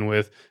been doing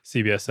with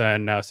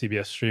CBSN, now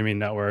CBS Streaming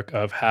Network,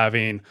 of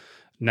having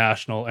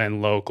national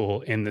and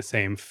local in the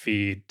same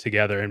feed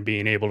together, and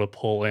being able to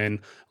pull in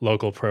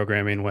local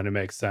programming when it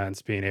makes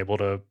sense, being able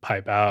to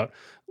pipe out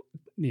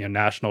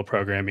national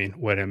programming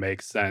when it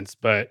makes sense.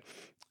 But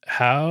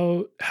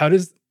how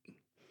does,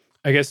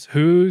 I guess,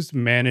 who's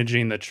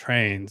managing the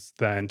trains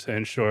then to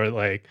ensure,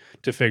 like,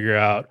 to figure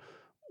out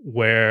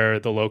where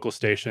the local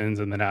stations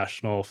and the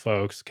national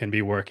folks can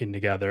be working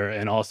together,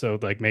 and also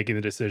like making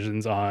the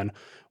decisions on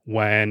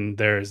when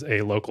there's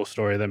a local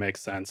story that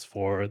makes sense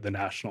for the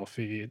national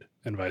feed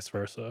and vice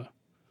versa?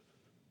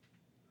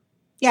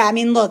 Yeah, I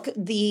mean, look,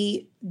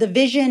 the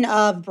vision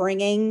of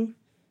bringing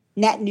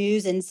net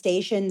news and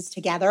stations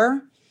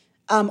together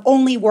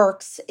only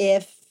works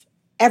if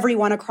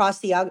everyone across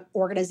the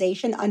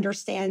organization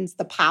understands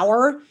the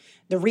power,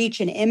 the reach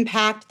and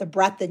impact, the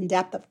breadth and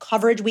depth of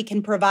coverage we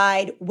can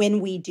provide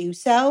when we do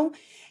so.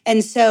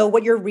 And so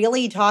what you're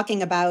really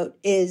talking about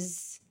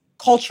is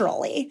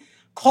culturally.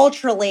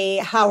 Culturally,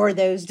 how are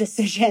those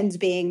decisions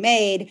being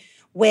made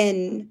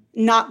when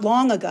not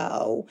long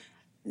ago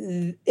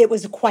it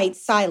was quite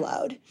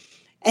siloed?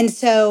 And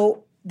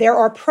so there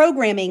are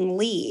programming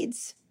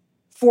leads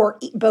for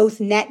both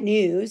net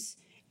news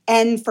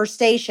and for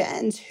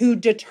stations who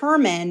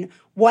determine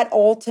what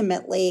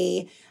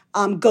ultimately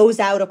goes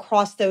out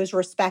across those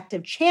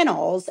respective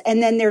channels.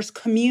 And then there's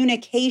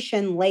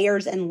communication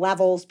layers and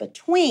levels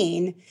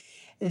between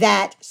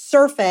that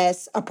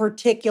surface a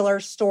particular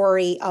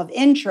story of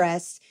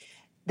interest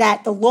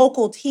that the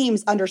local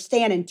teams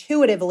understand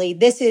intuitively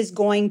this is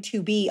going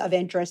to be of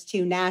interest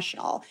to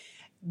national.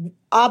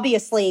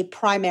 Obviously,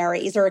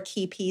 primaries are a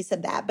key piece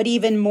of that, but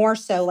even more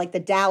so, like the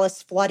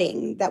Dallas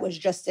flooding that was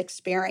just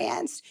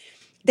experienced.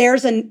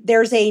 There's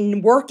a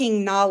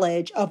working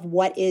knowledge of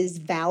what is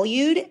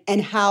valued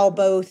and how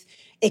both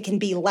it can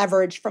be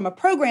leveraged from a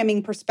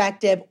programming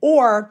perspective,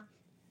 or,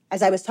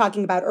 as I was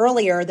talking about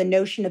earlier, the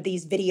notion of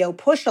these video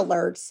push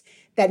alerts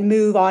that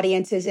move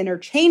audiences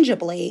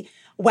interchangeably,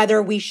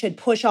 whether we should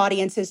push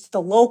audiences to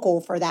the local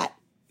for that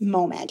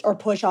moment or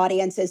push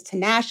audiences to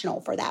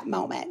national for that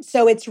moment.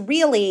 So it's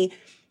really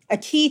a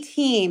key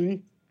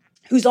team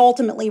who's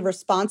ultimately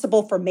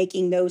responsible for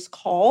making those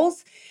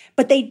calls,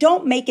 but they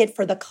don't make it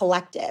for the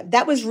collective.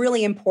 That was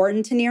really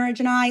important to Neeraj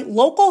and I.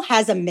 Local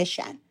has a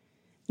mission.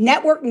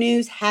 Network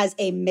news has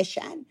a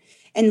mission.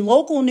 And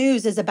local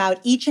news is about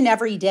each and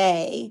every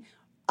day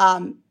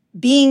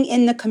being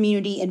in the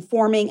community,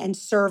 informing and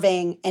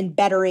serving and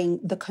bettering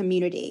the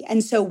community.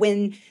 And so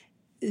when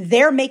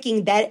they're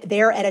making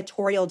their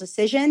editorial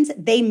decisions,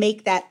 they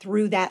make that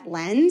through that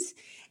lens.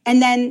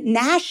 And then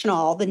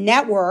national, the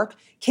network,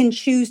 can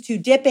choose to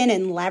dip in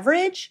and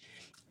leverage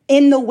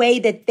in the way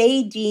that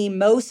they deem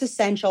most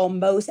essential,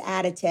 most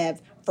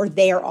additive for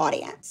their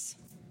audience.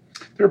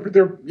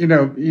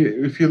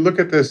 If you look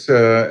at this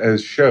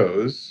as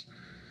shows,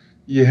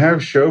 you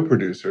have show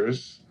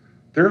producers.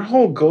 Their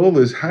whole goal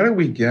is, how do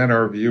we get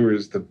our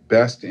viewers the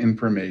best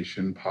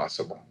information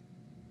possible,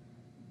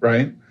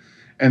 right?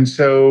 And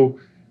so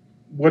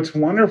what's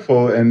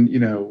wonderful, and,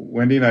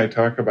 Wendy and I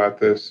talk about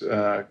this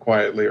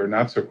quietly, or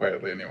not so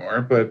quietly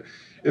anymore, but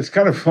it's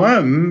kind of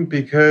fun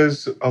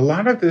because a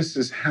lot of this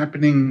is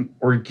happening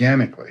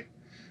organically.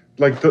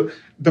 Like the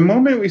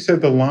moment we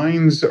said the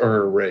lines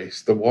are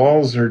erased, the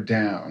walls are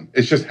down,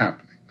 it's just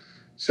happening.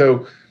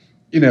 So,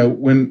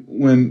 when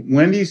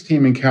Wendy's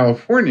team in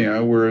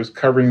California was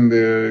covering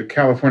the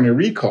California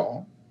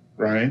recall,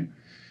 right,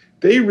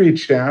 they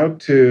reached out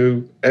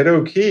to Ed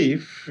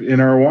O'Keefe in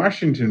our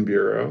Washington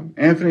bureau,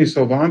 Anthony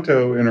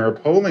Salvanto in our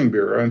polling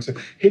bureau, and said,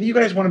 hey, do you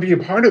guys want to be a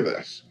part of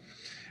this?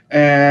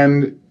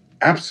 And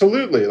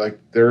absolutely, like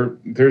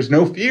there's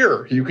no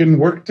fear. You can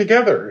work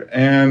together.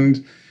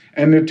 And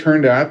it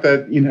turned out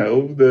that,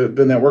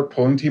 the network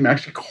polling team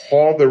actually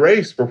called the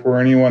race before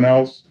anyone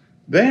else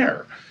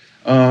there.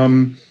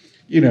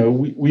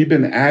 We've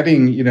been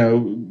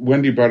adding,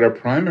 Wendy brought up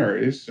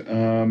primaries,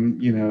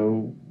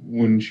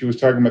 when she was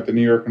talking about the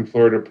New York and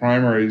Florida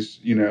primaries,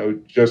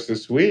 just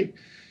this week,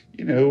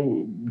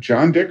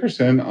 John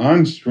Dickerson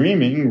on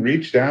streaming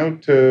reached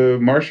out to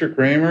Marcia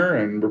Kramer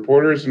and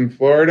reporters in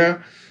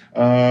Florida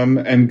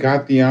and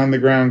got the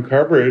on-the-ground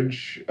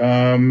coverage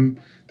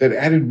that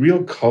added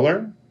real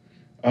color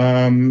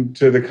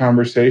to the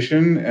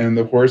conversation and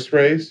the horse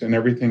race and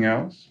everything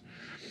else.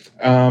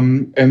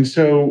 And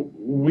so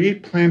we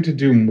plan to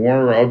do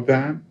more of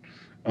that,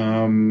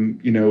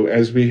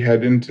 as we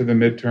head into the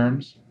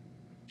midterms.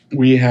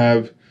 We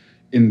have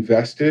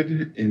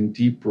invested in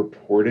deep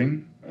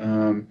reporting.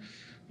 I'd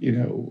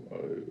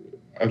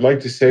like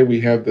to say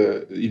we have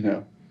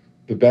the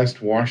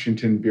best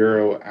Washington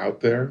bureau out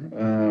there.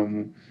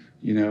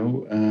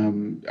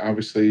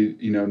 Obviously,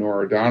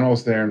 Norah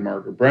O'Donnell's there and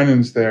Margaret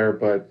Brennan's there,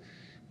 but,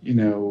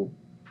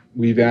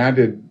 we've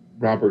added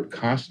Robert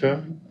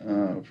Costa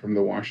from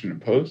the Washington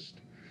Post,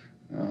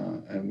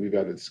 and we've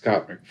added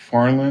Scott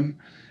McFarlane.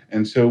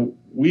 And so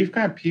we've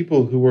got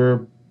people who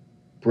are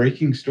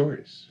breaking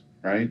stories,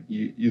 right?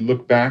 You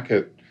look back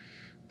at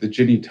the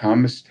Ginny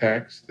Thomas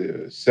text,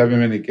 the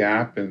 7-minute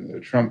gap, and the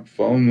Trump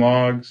phone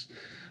logs,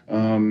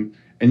 and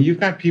you've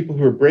got people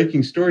who are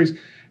breaking stories.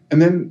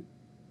 And then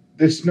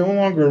it's no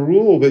longer a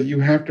rule that you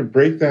have to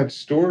break that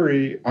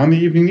story on the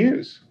evening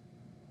news.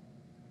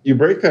 You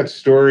break that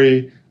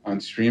story on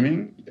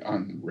streaming,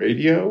 on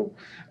radio,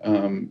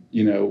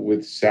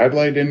 with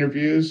satellite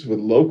interviews, with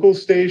local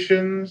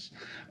stations.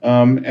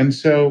 And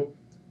so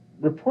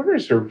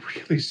reporters are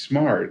really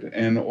smart,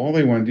 and all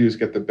they want to do is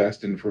get the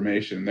best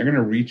information. They're going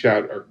to reach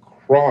out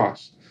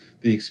across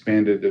the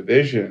expanded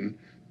division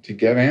to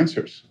get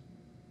answers.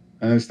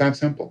 And it's that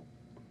simple.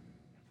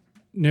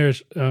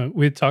 Neeraj,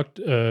 we talked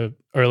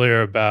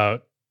earlier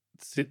about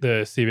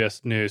the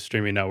CBS News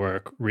Streaming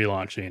Network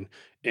relaunching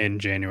in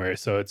January.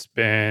 So it's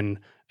been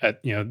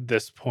at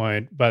this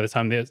point, by the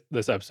time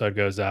this episode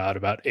goes out,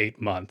 about 8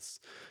 months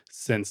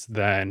since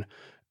then.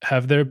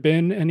 Have there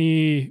been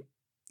any?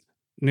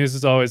 News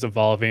is always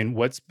evolving.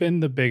 What's been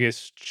the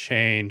biggest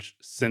change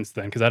since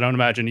then? Because I don't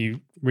imagine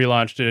you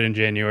relaunched it in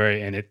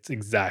January and it's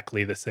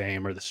exactly the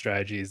same, or the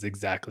strategy is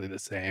exactly the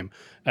same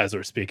as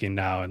we're speaking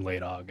now in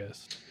late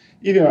August.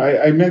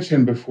 I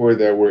mentioned before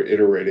that we're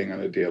iterating on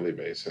a daily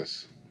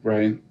basis,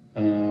 right?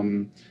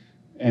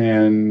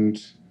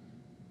 And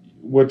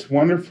what's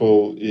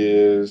wonderful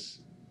is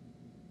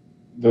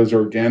those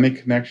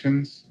organic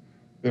connections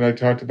that I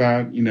talked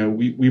about.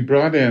 We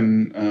brought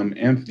in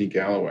Anthony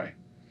Galloway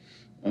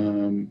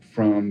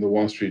from the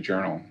Wall Street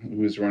Journal, who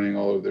was running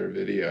all of their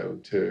video,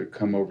 to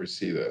come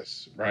oversee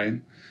this, right?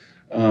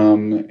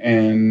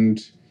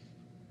 And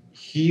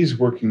he's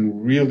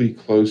working really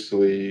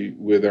closely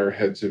with our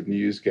heads of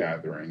news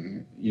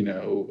gathering,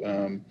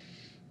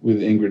 with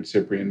Ingrid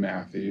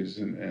Cyprian-Matthews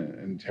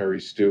and Terry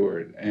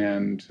Stewart,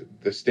 and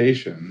the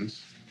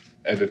station's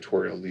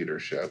editorial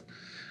leadership.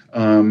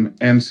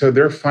 And so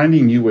they're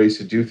finding new ways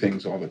to do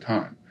things all the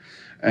time.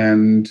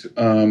 And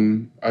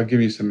I'll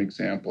give you some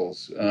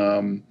examples.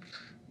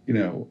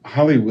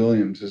 Holly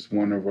Williams is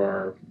one of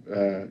our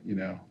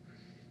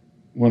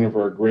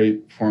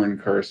great foreign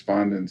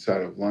correspondents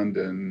out of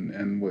London,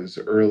 and was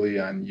early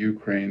on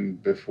Ukraine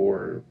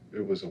before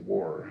it was a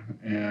war.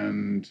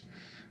 And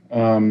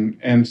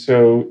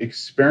so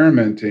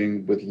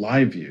experimenting with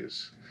live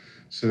views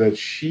so that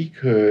she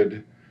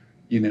could,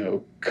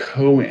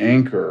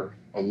 co-anchor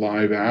a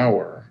live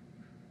hour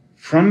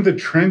from the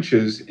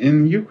trenches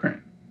in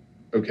Ukraine.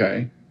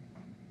 Okay,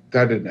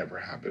 that had never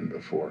happened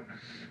before.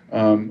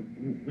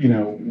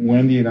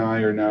 Wendy and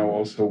I are now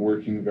also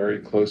working very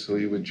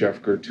closely with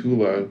Jeff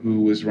Gertula,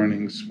 who was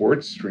running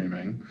sports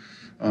streaming,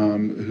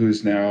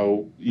 who's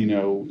now,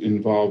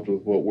 involved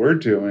with what we're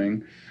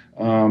doing.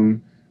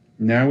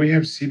 Now we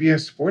have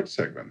CBS sports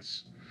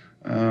segments,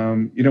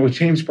 with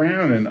James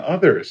Brown and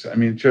others. I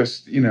mean,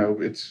 just,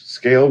 it's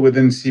scale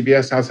within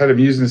CBS outside of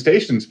News and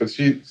Stations, but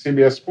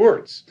CBS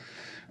Sports.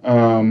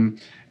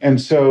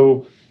 And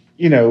so,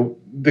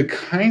 the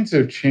kinds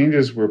of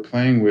changes we're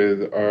playing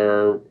with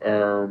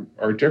are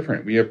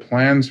different. We have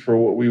plans for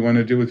what we want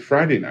to do with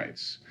Friday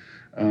nights.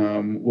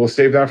 We'll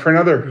save that for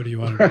another. What do you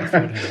want to do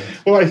Friday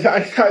nights? Well,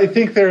 I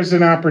think there's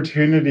an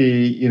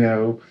opportunity,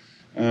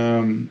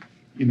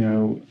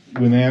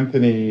 with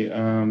Anthony,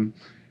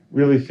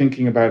 really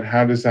thinking about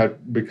how does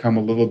that become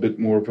a little bit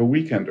more of a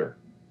weekender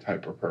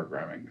type of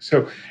programming.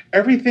 So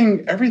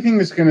everything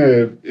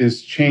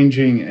is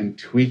changing and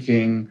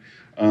tweaking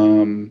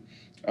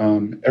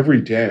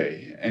every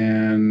day,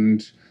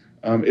 and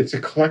it's a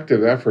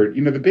collective effort.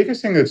 The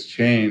biggest thing that's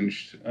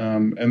changed,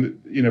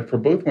 and for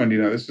both Wendy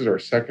and I, this is our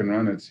second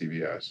run at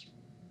CBS.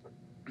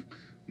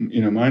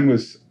 Mine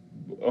was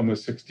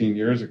almost 16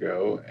 years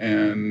ago,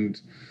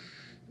 and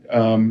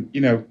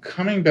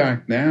coming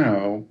back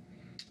now,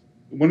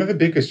 one of the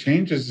biggest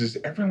changes is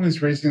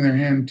everyone's raising their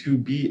hand to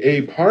be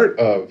a part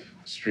of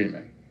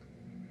streaming,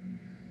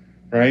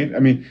 right? I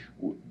mean,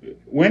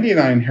 Wendy and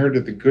I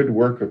inherited the good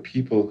work of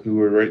people who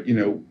were,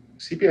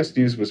 CBS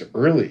News was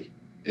early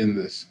in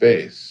this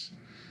space.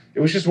 It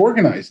was just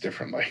organized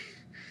differently.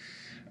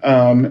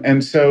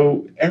 And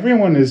so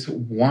everyone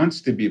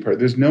wants to be part.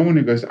 There's no one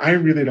who goes, I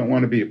really don't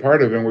want to be a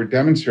part of it. And we're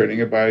demonstrating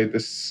it by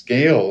the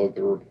scale of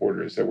the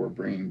reporters that we're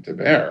bringing to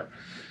bear.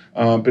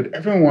 But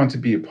everyone wants to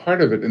be a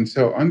part of it. And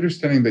so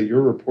understanding that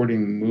your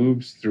reporting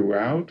moves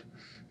throughout,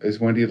 as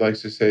Wendy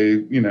likes to say,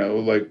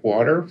 like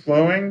water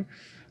flowing,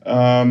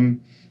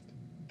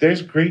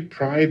 there's great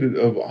pride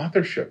of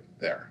authorship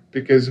there.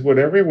 Because what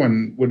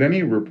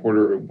any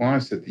reporter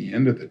wants at the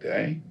end of the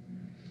day,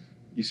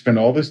 you spend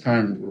all this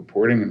time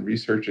reporting and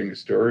researching a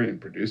story and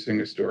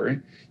producing a story.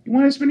 You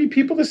want as many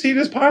people to see it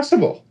as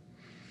possible.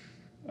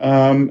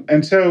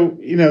 And so,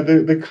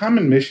 the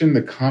common mission,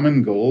 the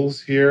common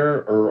goals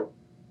here are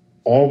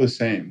all the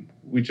same.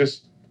 We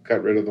just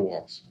got rid of the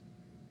walls.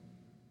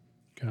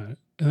 Got it.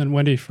 And then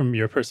Wendy, from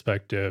your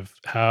perspective,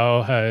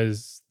 how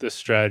has the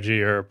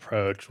strategy or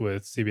approach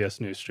with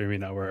CBS News Streaming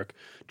Network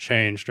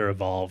changed or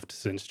evolved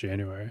since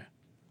January?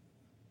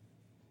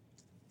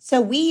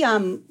 So we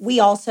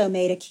also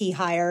made a key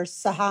hire.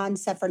 Sahan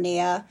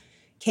Sefernia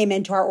came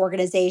into our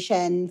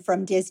organization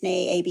from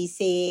Disney,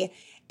 ABC,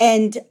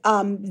 and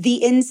the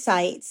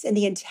insights and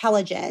the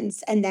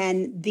intelligence and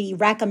then the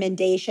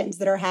recommendations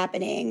that are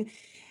happening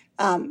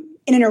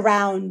in and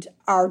around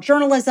our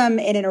journalism,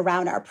 in and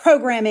around our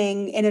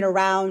programming, in and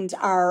around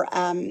our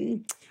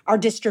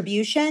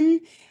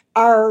distribution.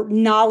 Our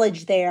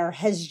knowledge there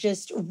has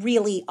just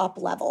really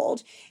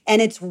up-leveled.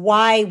 And it's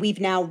why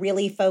we've now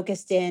really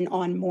focused in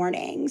on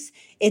mornings.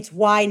 It's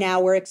why now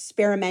we're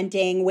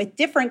experimenting with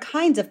different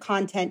kinds of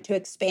content to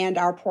expand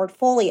our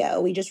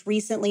portfolio. We just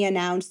recently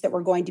announced that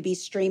we're going to be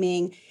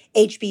streaming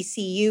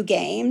HBCU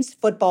games,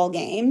 football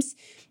games,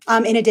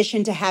 in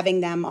addition to having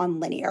them on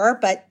linear.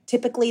 But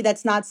typically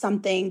that's not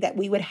something that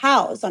we would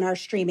house on our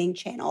streaming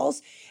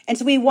channels. And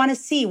so we want to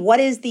see, what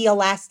is the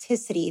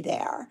elasticity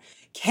there?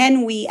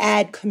 Can we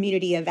add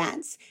community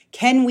events?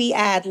 Can we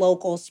add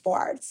local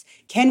sports?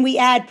 Can we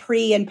add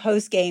pre- and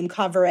post-game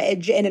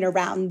coverage in and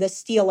around the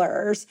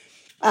Steelers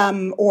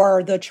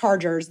or the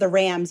Chargers, the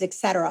Rams, et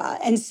cetera?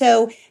 And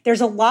so there's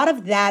a lot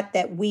of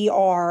that we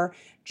are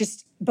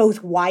just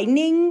both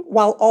widening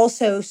while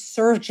also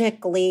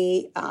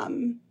surgically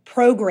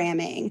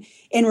programming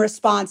in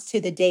response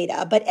to the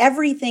data. But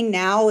everything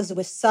now is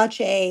with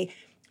such a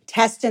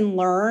test and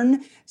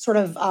learn sort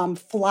of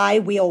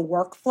flywheel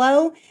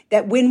workflow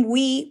that when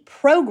we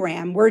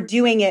program, we're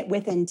doing it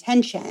with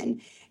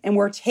intention, and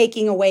we're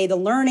taking away the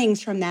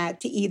learnings from that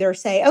to either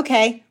say,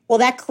 okay, well,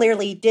 that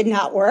clearly did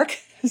not work.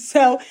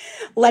 So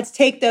let's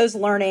take those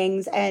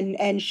learnings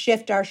and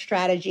shift our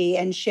strategy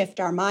and shift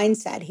our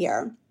mindset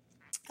here.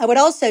 I would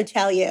also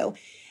tell you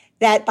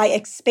that by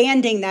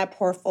expanding that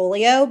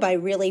portfolio, by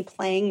really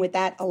playing with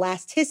that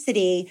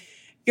elasticity,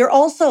 you're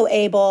also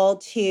able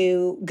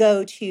to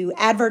go to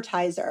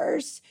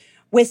advertisers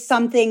with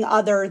something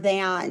other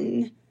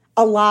than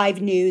a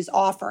live news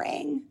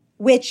offering,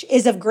 which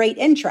is of great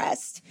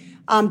interest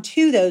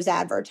to those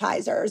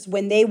advertisers.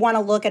 When they want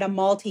to look at a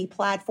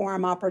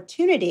multi-platform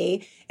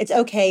opportunity, it's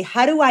okay,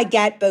 how do I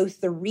get both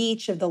the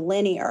reach of the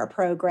linear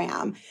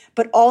program,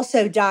 but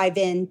also dive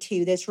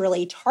into this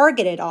really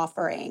targeted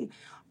offering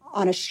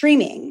on the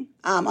streaming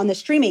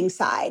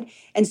side?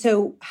 And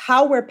so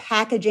how we're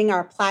packaging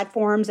our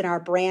platforms and our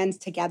brands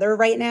together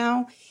right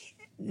now,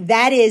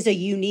 that is a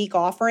unique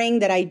offering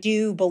that I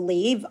do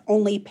believe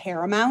only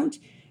Paramount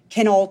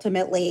can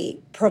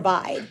ultimately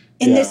provide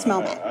in this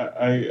moment.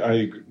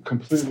 I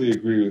completely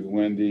agree with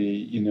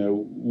Wendy. You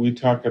know, we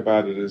talk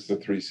about it as the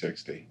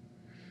 360.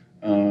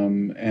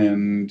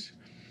 And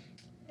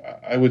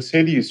I would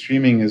say to you,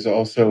 streaming has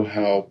also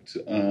helped.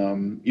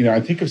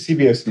 I think of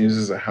CBS News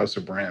as a house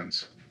of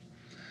brands.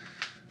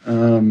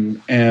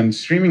 And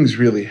streaming is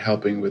really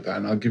helping with that.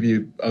 And I'll give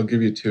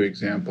you two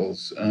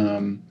examples.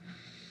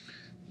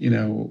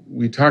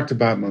 We talked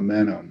about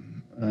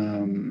momentum.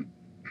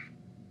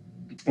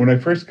 When I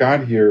first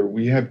got here,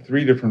 we had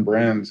 3 different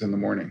brands in the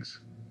mornings,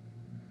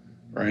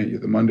 right? You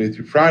had the Monday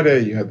through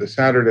Friday, you had the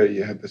Saturday,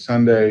 you had the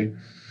Sunday.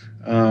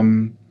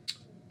 And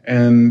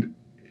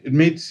it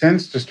made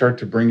sense to start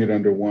to bring it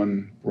under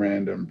one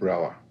brand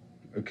umbrella,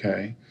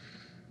 okay?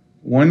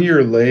 1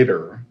 year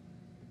later,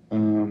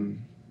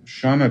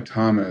 Shauna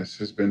Thomas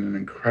has been an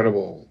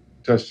incredible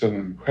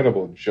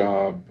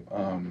job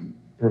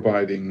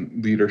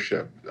providing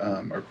leadership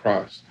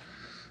across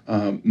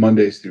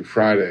Mondays through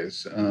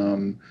Fridays.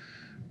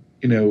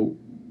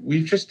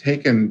 We've just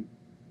taken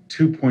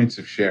 2 points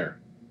of share.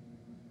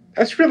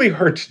 That's really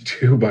hard to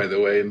do, by the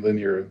way, in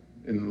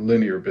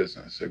linear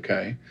business.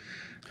 Okay.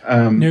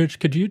 Neeraj,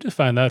 could you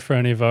define that for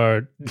any of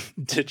our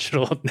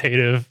digital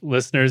native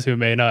listeners who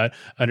may not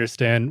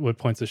understand what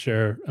points of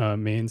share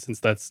means, since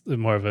that's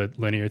more of a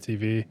linear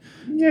TV?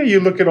 Yeah,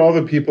 you look at all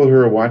the people who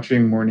are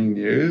watching morning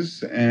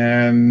news,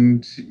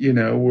 and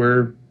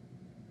we're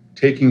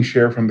taking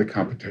share from the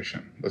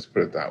competition. Let's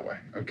put it that way.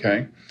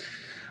 Okay.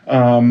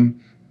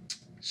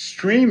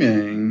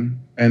 Streaming,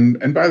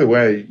 and by the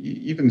way,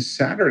 even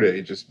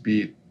Saturday just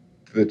beat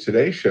the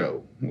Today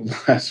Show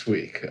last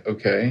week,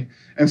 okay?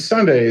 And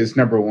Sunday is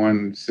number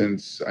 1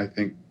 since, I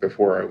think,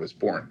 before I was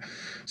born.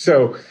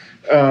 So,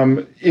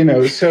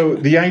 so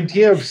the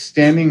idea of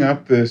standing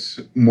up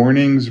this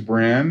mornings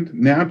brand,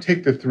 now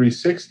take the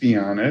 360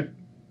 on it,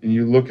 and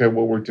you look at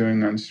what we're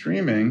doing on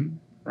streaming,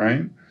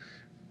 right?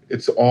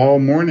 It's all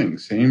morning,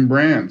 same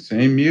brand,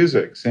 same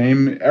music,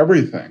 same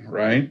everything,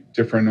 right?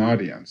 Different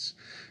audience.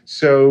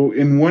 So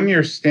in 1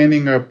 year,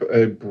 standing up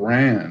a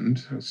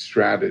brand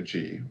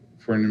strategy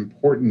for an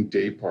important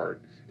day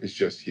part is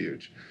just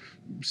huge.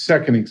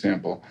 Second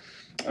example,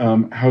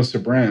 House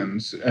of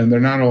Brands, and they're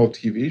not all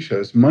TV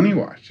shows. Money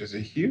Watch is a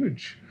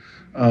huge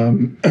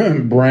brand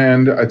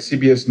at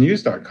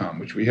CBSNews.com,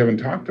 which we haven't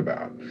talked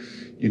about.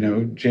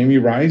 Jamie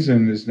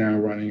Risen is now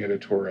running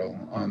editorial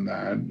on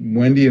that.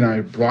 Wendy and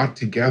I brought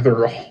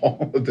together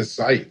all of the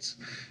sites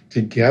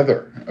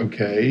together,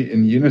 okay,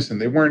 in unison.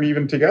 They weren't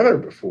even together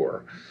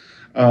before.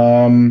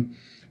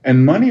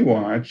 And Money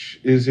Watch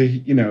is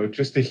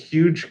just a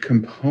huge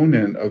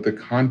component of the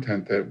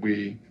content that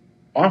we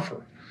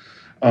offer.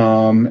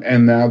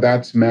 And now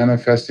that's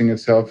manifesting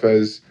itself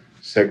as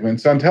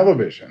segments on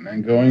television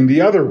and going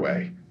the other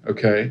way,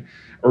 okay?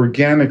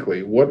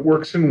 Organically, what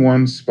works in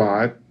one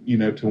spot,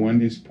 to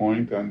Wendy's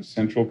point on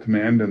central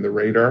command and the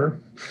radar,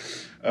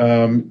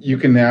 you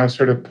can now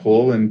sort of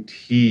pull and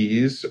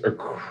tease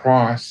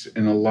across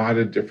in a lot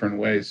of different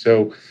ways.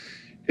 So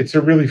it's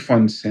a really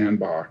fun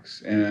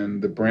sandbox,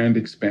 and the brand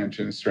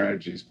expansion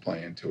strategies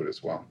play into it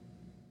as well.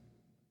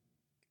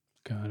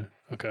 Got it.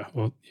 Okay.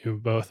 Well, you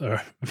both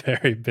are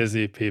very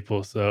busy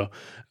people, so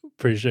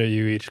appreciate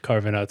you each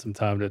carving out some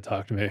time to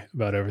talk to me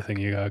about everything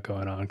you got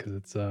going on, because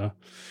it's a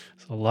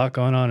lot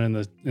going on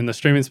in the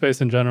streaming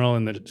space in general,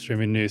 and the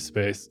streaming news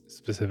space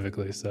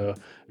specifically. So,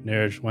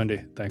 Neeraj,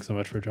 Wendy, thanks so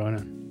much for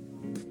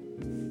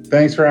joining.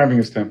 Thanks for having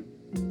us, Tim.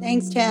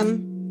 Thanks,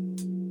 Tim.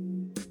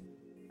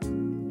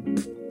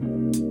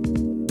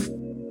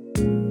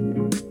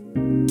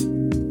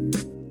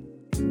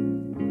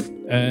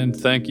 And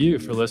thank you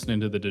for listening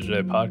to the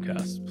Digiday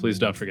Podcast. Please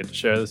don't forget to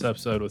share this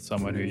episode with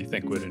someone who you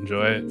think would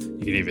enjoy it. You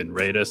can even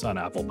rate us on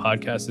Apple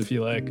Podcasts if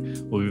you like.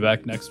 We'll be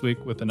back next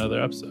week with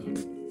another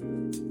episode.